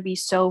that's going to be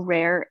so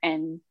rare.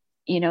 And,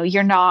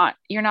 you're not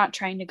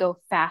trying to go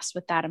fast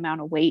with that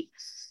amount of weight.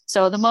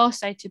 So the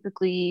most I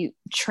typically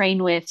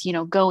train with,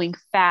 going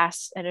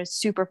fast at a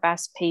super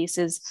fast pace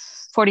is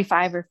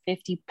 45 or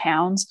 50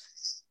 pounds.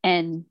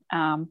 And,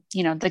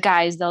 the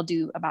guys, they'll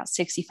do about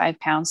 65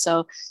 pounds.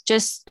 So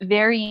just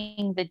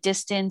varying the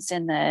distance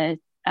and the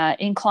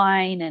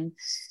incline and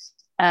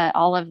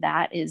all of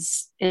that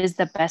is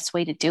the best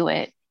way to do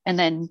it. And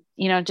then,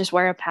 just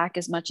wear a pack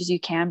as much as you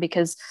can,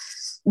 because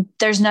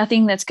there's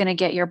nothing that's going to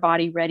get your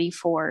body ready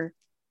for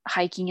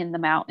hiking in the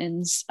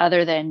mountains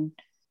other than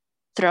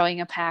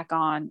throwing a pack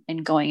on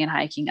and going and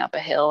hiking up a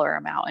hill or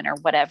a mountain or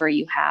whatever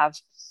you have.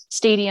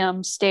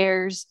 Stadium,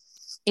 stairs.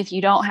 If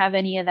you don't have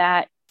any of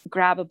that,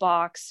 grab a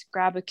box,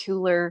 grab a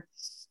cooler,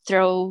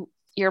 throw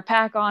your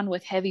pack on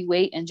with heavy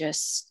weight, and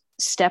just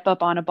step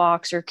up on a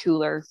box or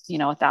cooler,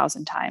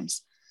 1,000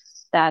 times.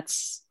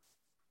 That's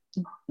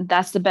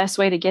the best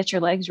way to get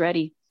your legs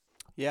ready.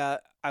 Yeah,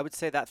 I would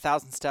say that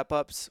 1,000 step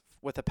ups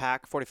with a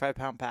pack,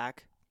 45-pound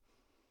pack.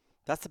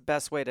 That's the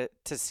best way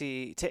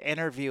to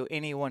interview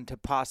anyone to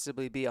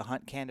possibly be a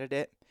hunt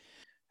candidate.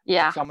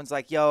 Yeah. If someone's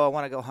like, yo, I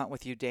want to go hunt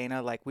with you,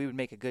 Dana. Like, we would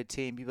make a good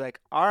team. You'd be like,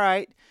 all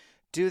right,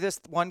 do this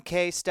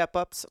 1K step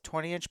ups,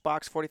 20-inch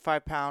box,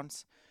 45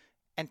 pounds,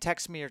 and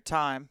text me your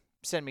time.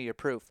 Send me your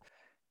proof.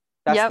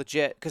 That's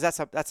legit, because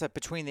that's a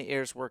between the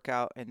ears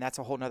workout, and that's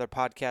a whole nother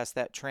podcast.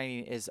 That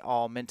training is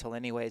all mental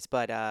anyways.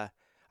 But I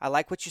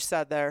like what you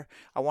said there.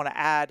 I want to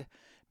add,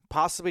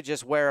 possibly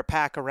just wear a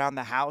pack around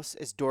the house,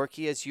 as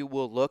dorky as you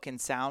will look and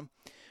sound.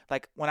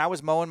 Like when I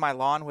was mowing my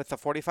lawn with the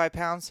 45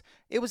 pounds,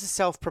 it was a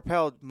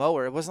self-propelled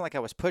mower. It wasn't like I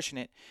was pushing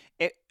it.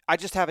 I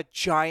just have a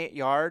giant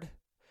yard,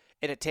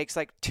 and it takes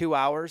like 2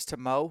 hours to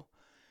mow.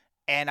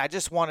 And I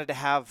just wanted to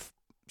have,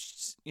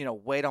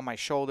 weight on my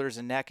shoulders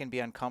and neck and be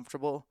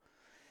uncomfortable.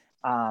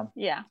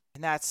 Yeah.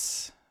 And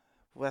that's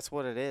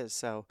what it is.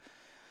 So,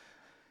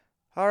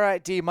 all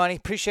right, D Money,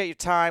 appreciate your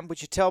time.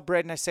 Would you tell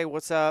Braden I say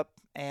what's up?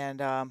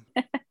 And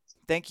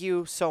thank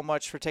you so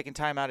much for taking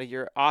time out of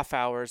your off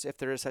hours, if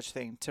there is such a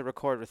thing, to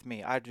record with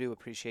me. I do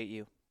appreciate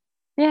you.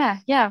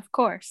 Yeah, of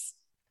course.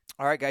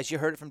 All right, guys, you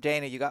heard it from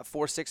Dana. You got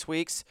 4-6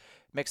 weeks.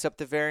 Mix up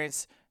the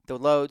variance, the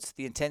loads,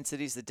 the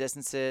intensities, the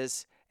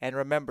distances. And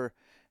remember,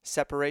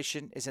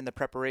 separation is in the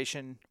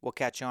preparation. We'll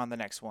catch you on the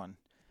next one.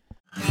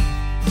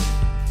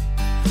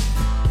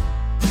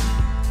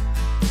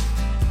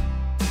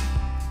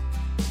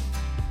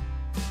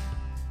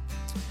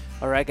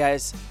 All right,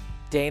 guys.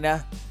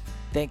 Dana,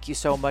 Thank you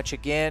so much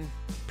again.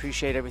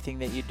 Appreciate everything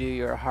that you do.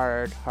 You're a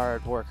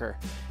hard worker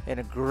and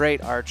a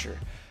great archer.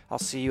 I'll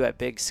see you at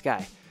Big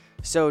Sky.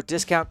 So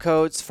discount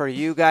codes for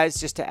you guys,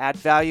 just to add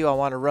value. I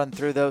want to run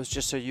through those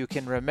just so you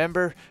can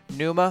remember.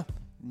 Numa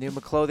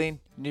clothing,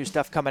 new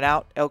stuff coming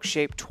out. Elk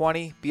Shape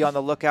 20. Be on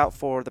the lookout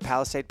for the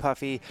Palisade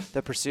Puffy,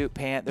 the Pursuit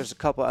Pant. There's a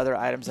couple other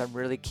items I'm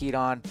really keyed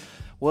on.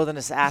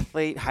 Wilderness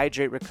Athlete,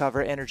 Hydrate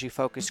Recover, Energy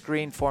Focus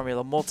Green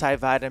Formula,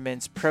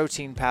 multivitamins,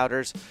 protein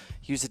powders.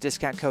 Use the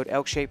discount code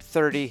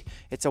ELKSHAPE30.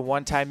 It's a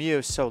one-time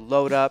use, so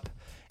load up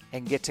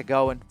and get to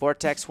go. And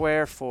Vortex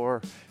Wear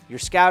for your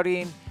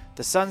scouting,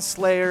 the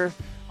Sunslayer,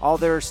 all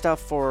their stuff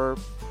for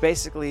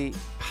basically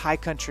high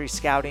country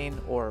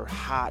scouting or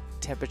hot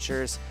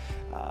temperatures,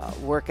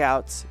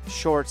 workouts,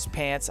 shorts,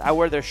 pants. I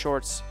wear their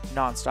shorts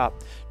nonstop.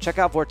 Check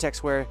out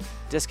Vortex Wear,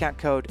 discount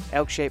code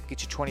ELKSHAPE,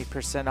 get you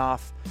 20%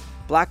 off.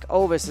 Black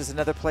Ovis is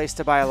another place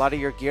to buy a lot of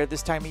your gear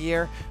this time of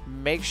year.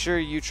 Make sure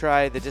you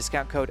try the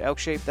discount code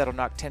ELKSHAPE. That'll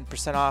knock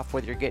 10% off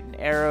whether you're getting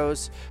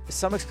arrows.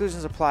 Some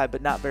exclusions apply,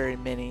 but not very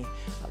many.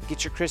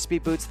 Get your crispy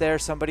boots there.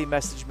 Somebody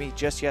messaged me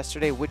just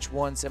yesterday, which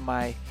ones am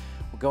I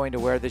going to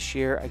wear this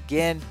year?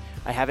 Again,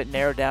 I have it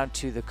narrowed down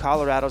to the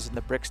Colorados and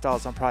the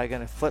Brickstalls. I'm probably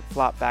going to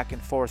flip-flop back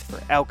and forth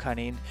for elk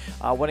hunting.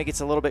 When it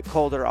gets a little bit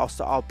colder,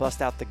 I'll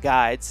bust out the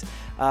guides.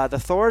 The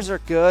Thors are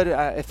good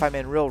if I'm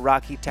in real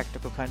rocky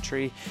technical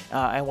country,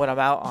 and when I'm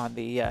out on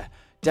the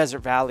desert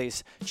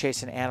valleys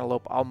chasing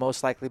antelope, I'll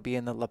most likely be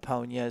in the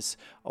Laponias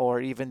or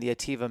even the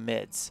Ativa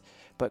mids.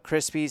 But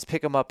Crispies,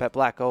 pick them up at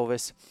Black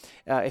Ovis.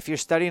 If you're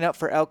studying up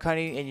for elk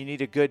hunting and you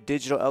need a good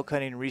digital elk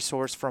hunting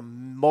resource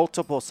from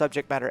multiple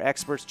subject matter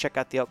experts, check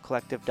out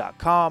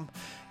theelkcollective.com.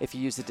 If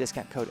you use the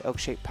discount code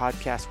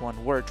ELKSHAPEPODCAST,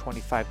 one word,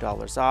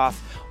 $25 off.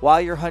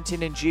 While you're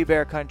hunting in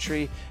G-Bear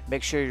country,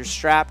 make sure you're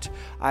strapped.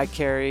 I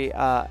carry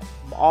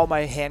all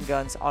my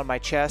handguns on my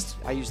chest.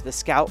 I use the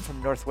Scout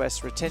from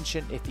Northwest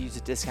Retention. If you use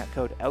the discount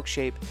code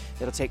ELKSHAPE,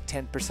 it'll take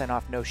 10%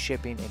 off, no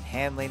shipping and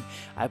handling.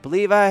 I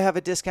believe I have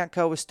a discount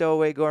code with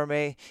Stowaway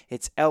Gourmet.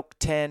 It's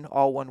ELK10,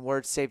 all one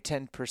word, save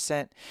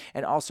 10%.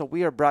 And also,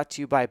 we are brought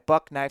to you by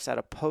Buck Knives out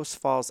of Post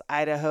Falls,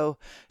 Idaho.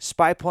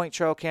 Spy Point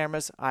trail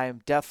cameras. I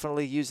am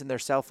definitely using their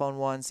cell phone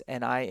ones,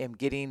 and I am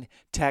getting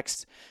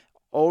text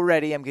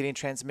already. I'm getting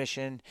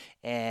transmission,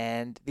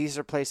 and these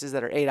are places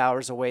that are 8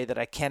 hours away that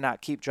I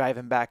cannot keep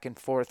driving back and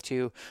forth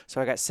to. So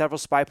I got several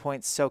Spy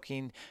Points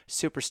soaking.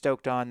 Super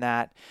stoked on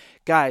that.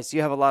 Guys,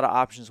 you have a lot of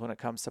options when it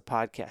comes to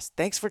podcasts.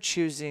 Thanks for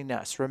choosing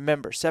us.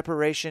 Remember,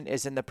 separation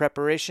is in the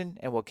preparation,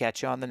 and we'll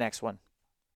catch you on the next one.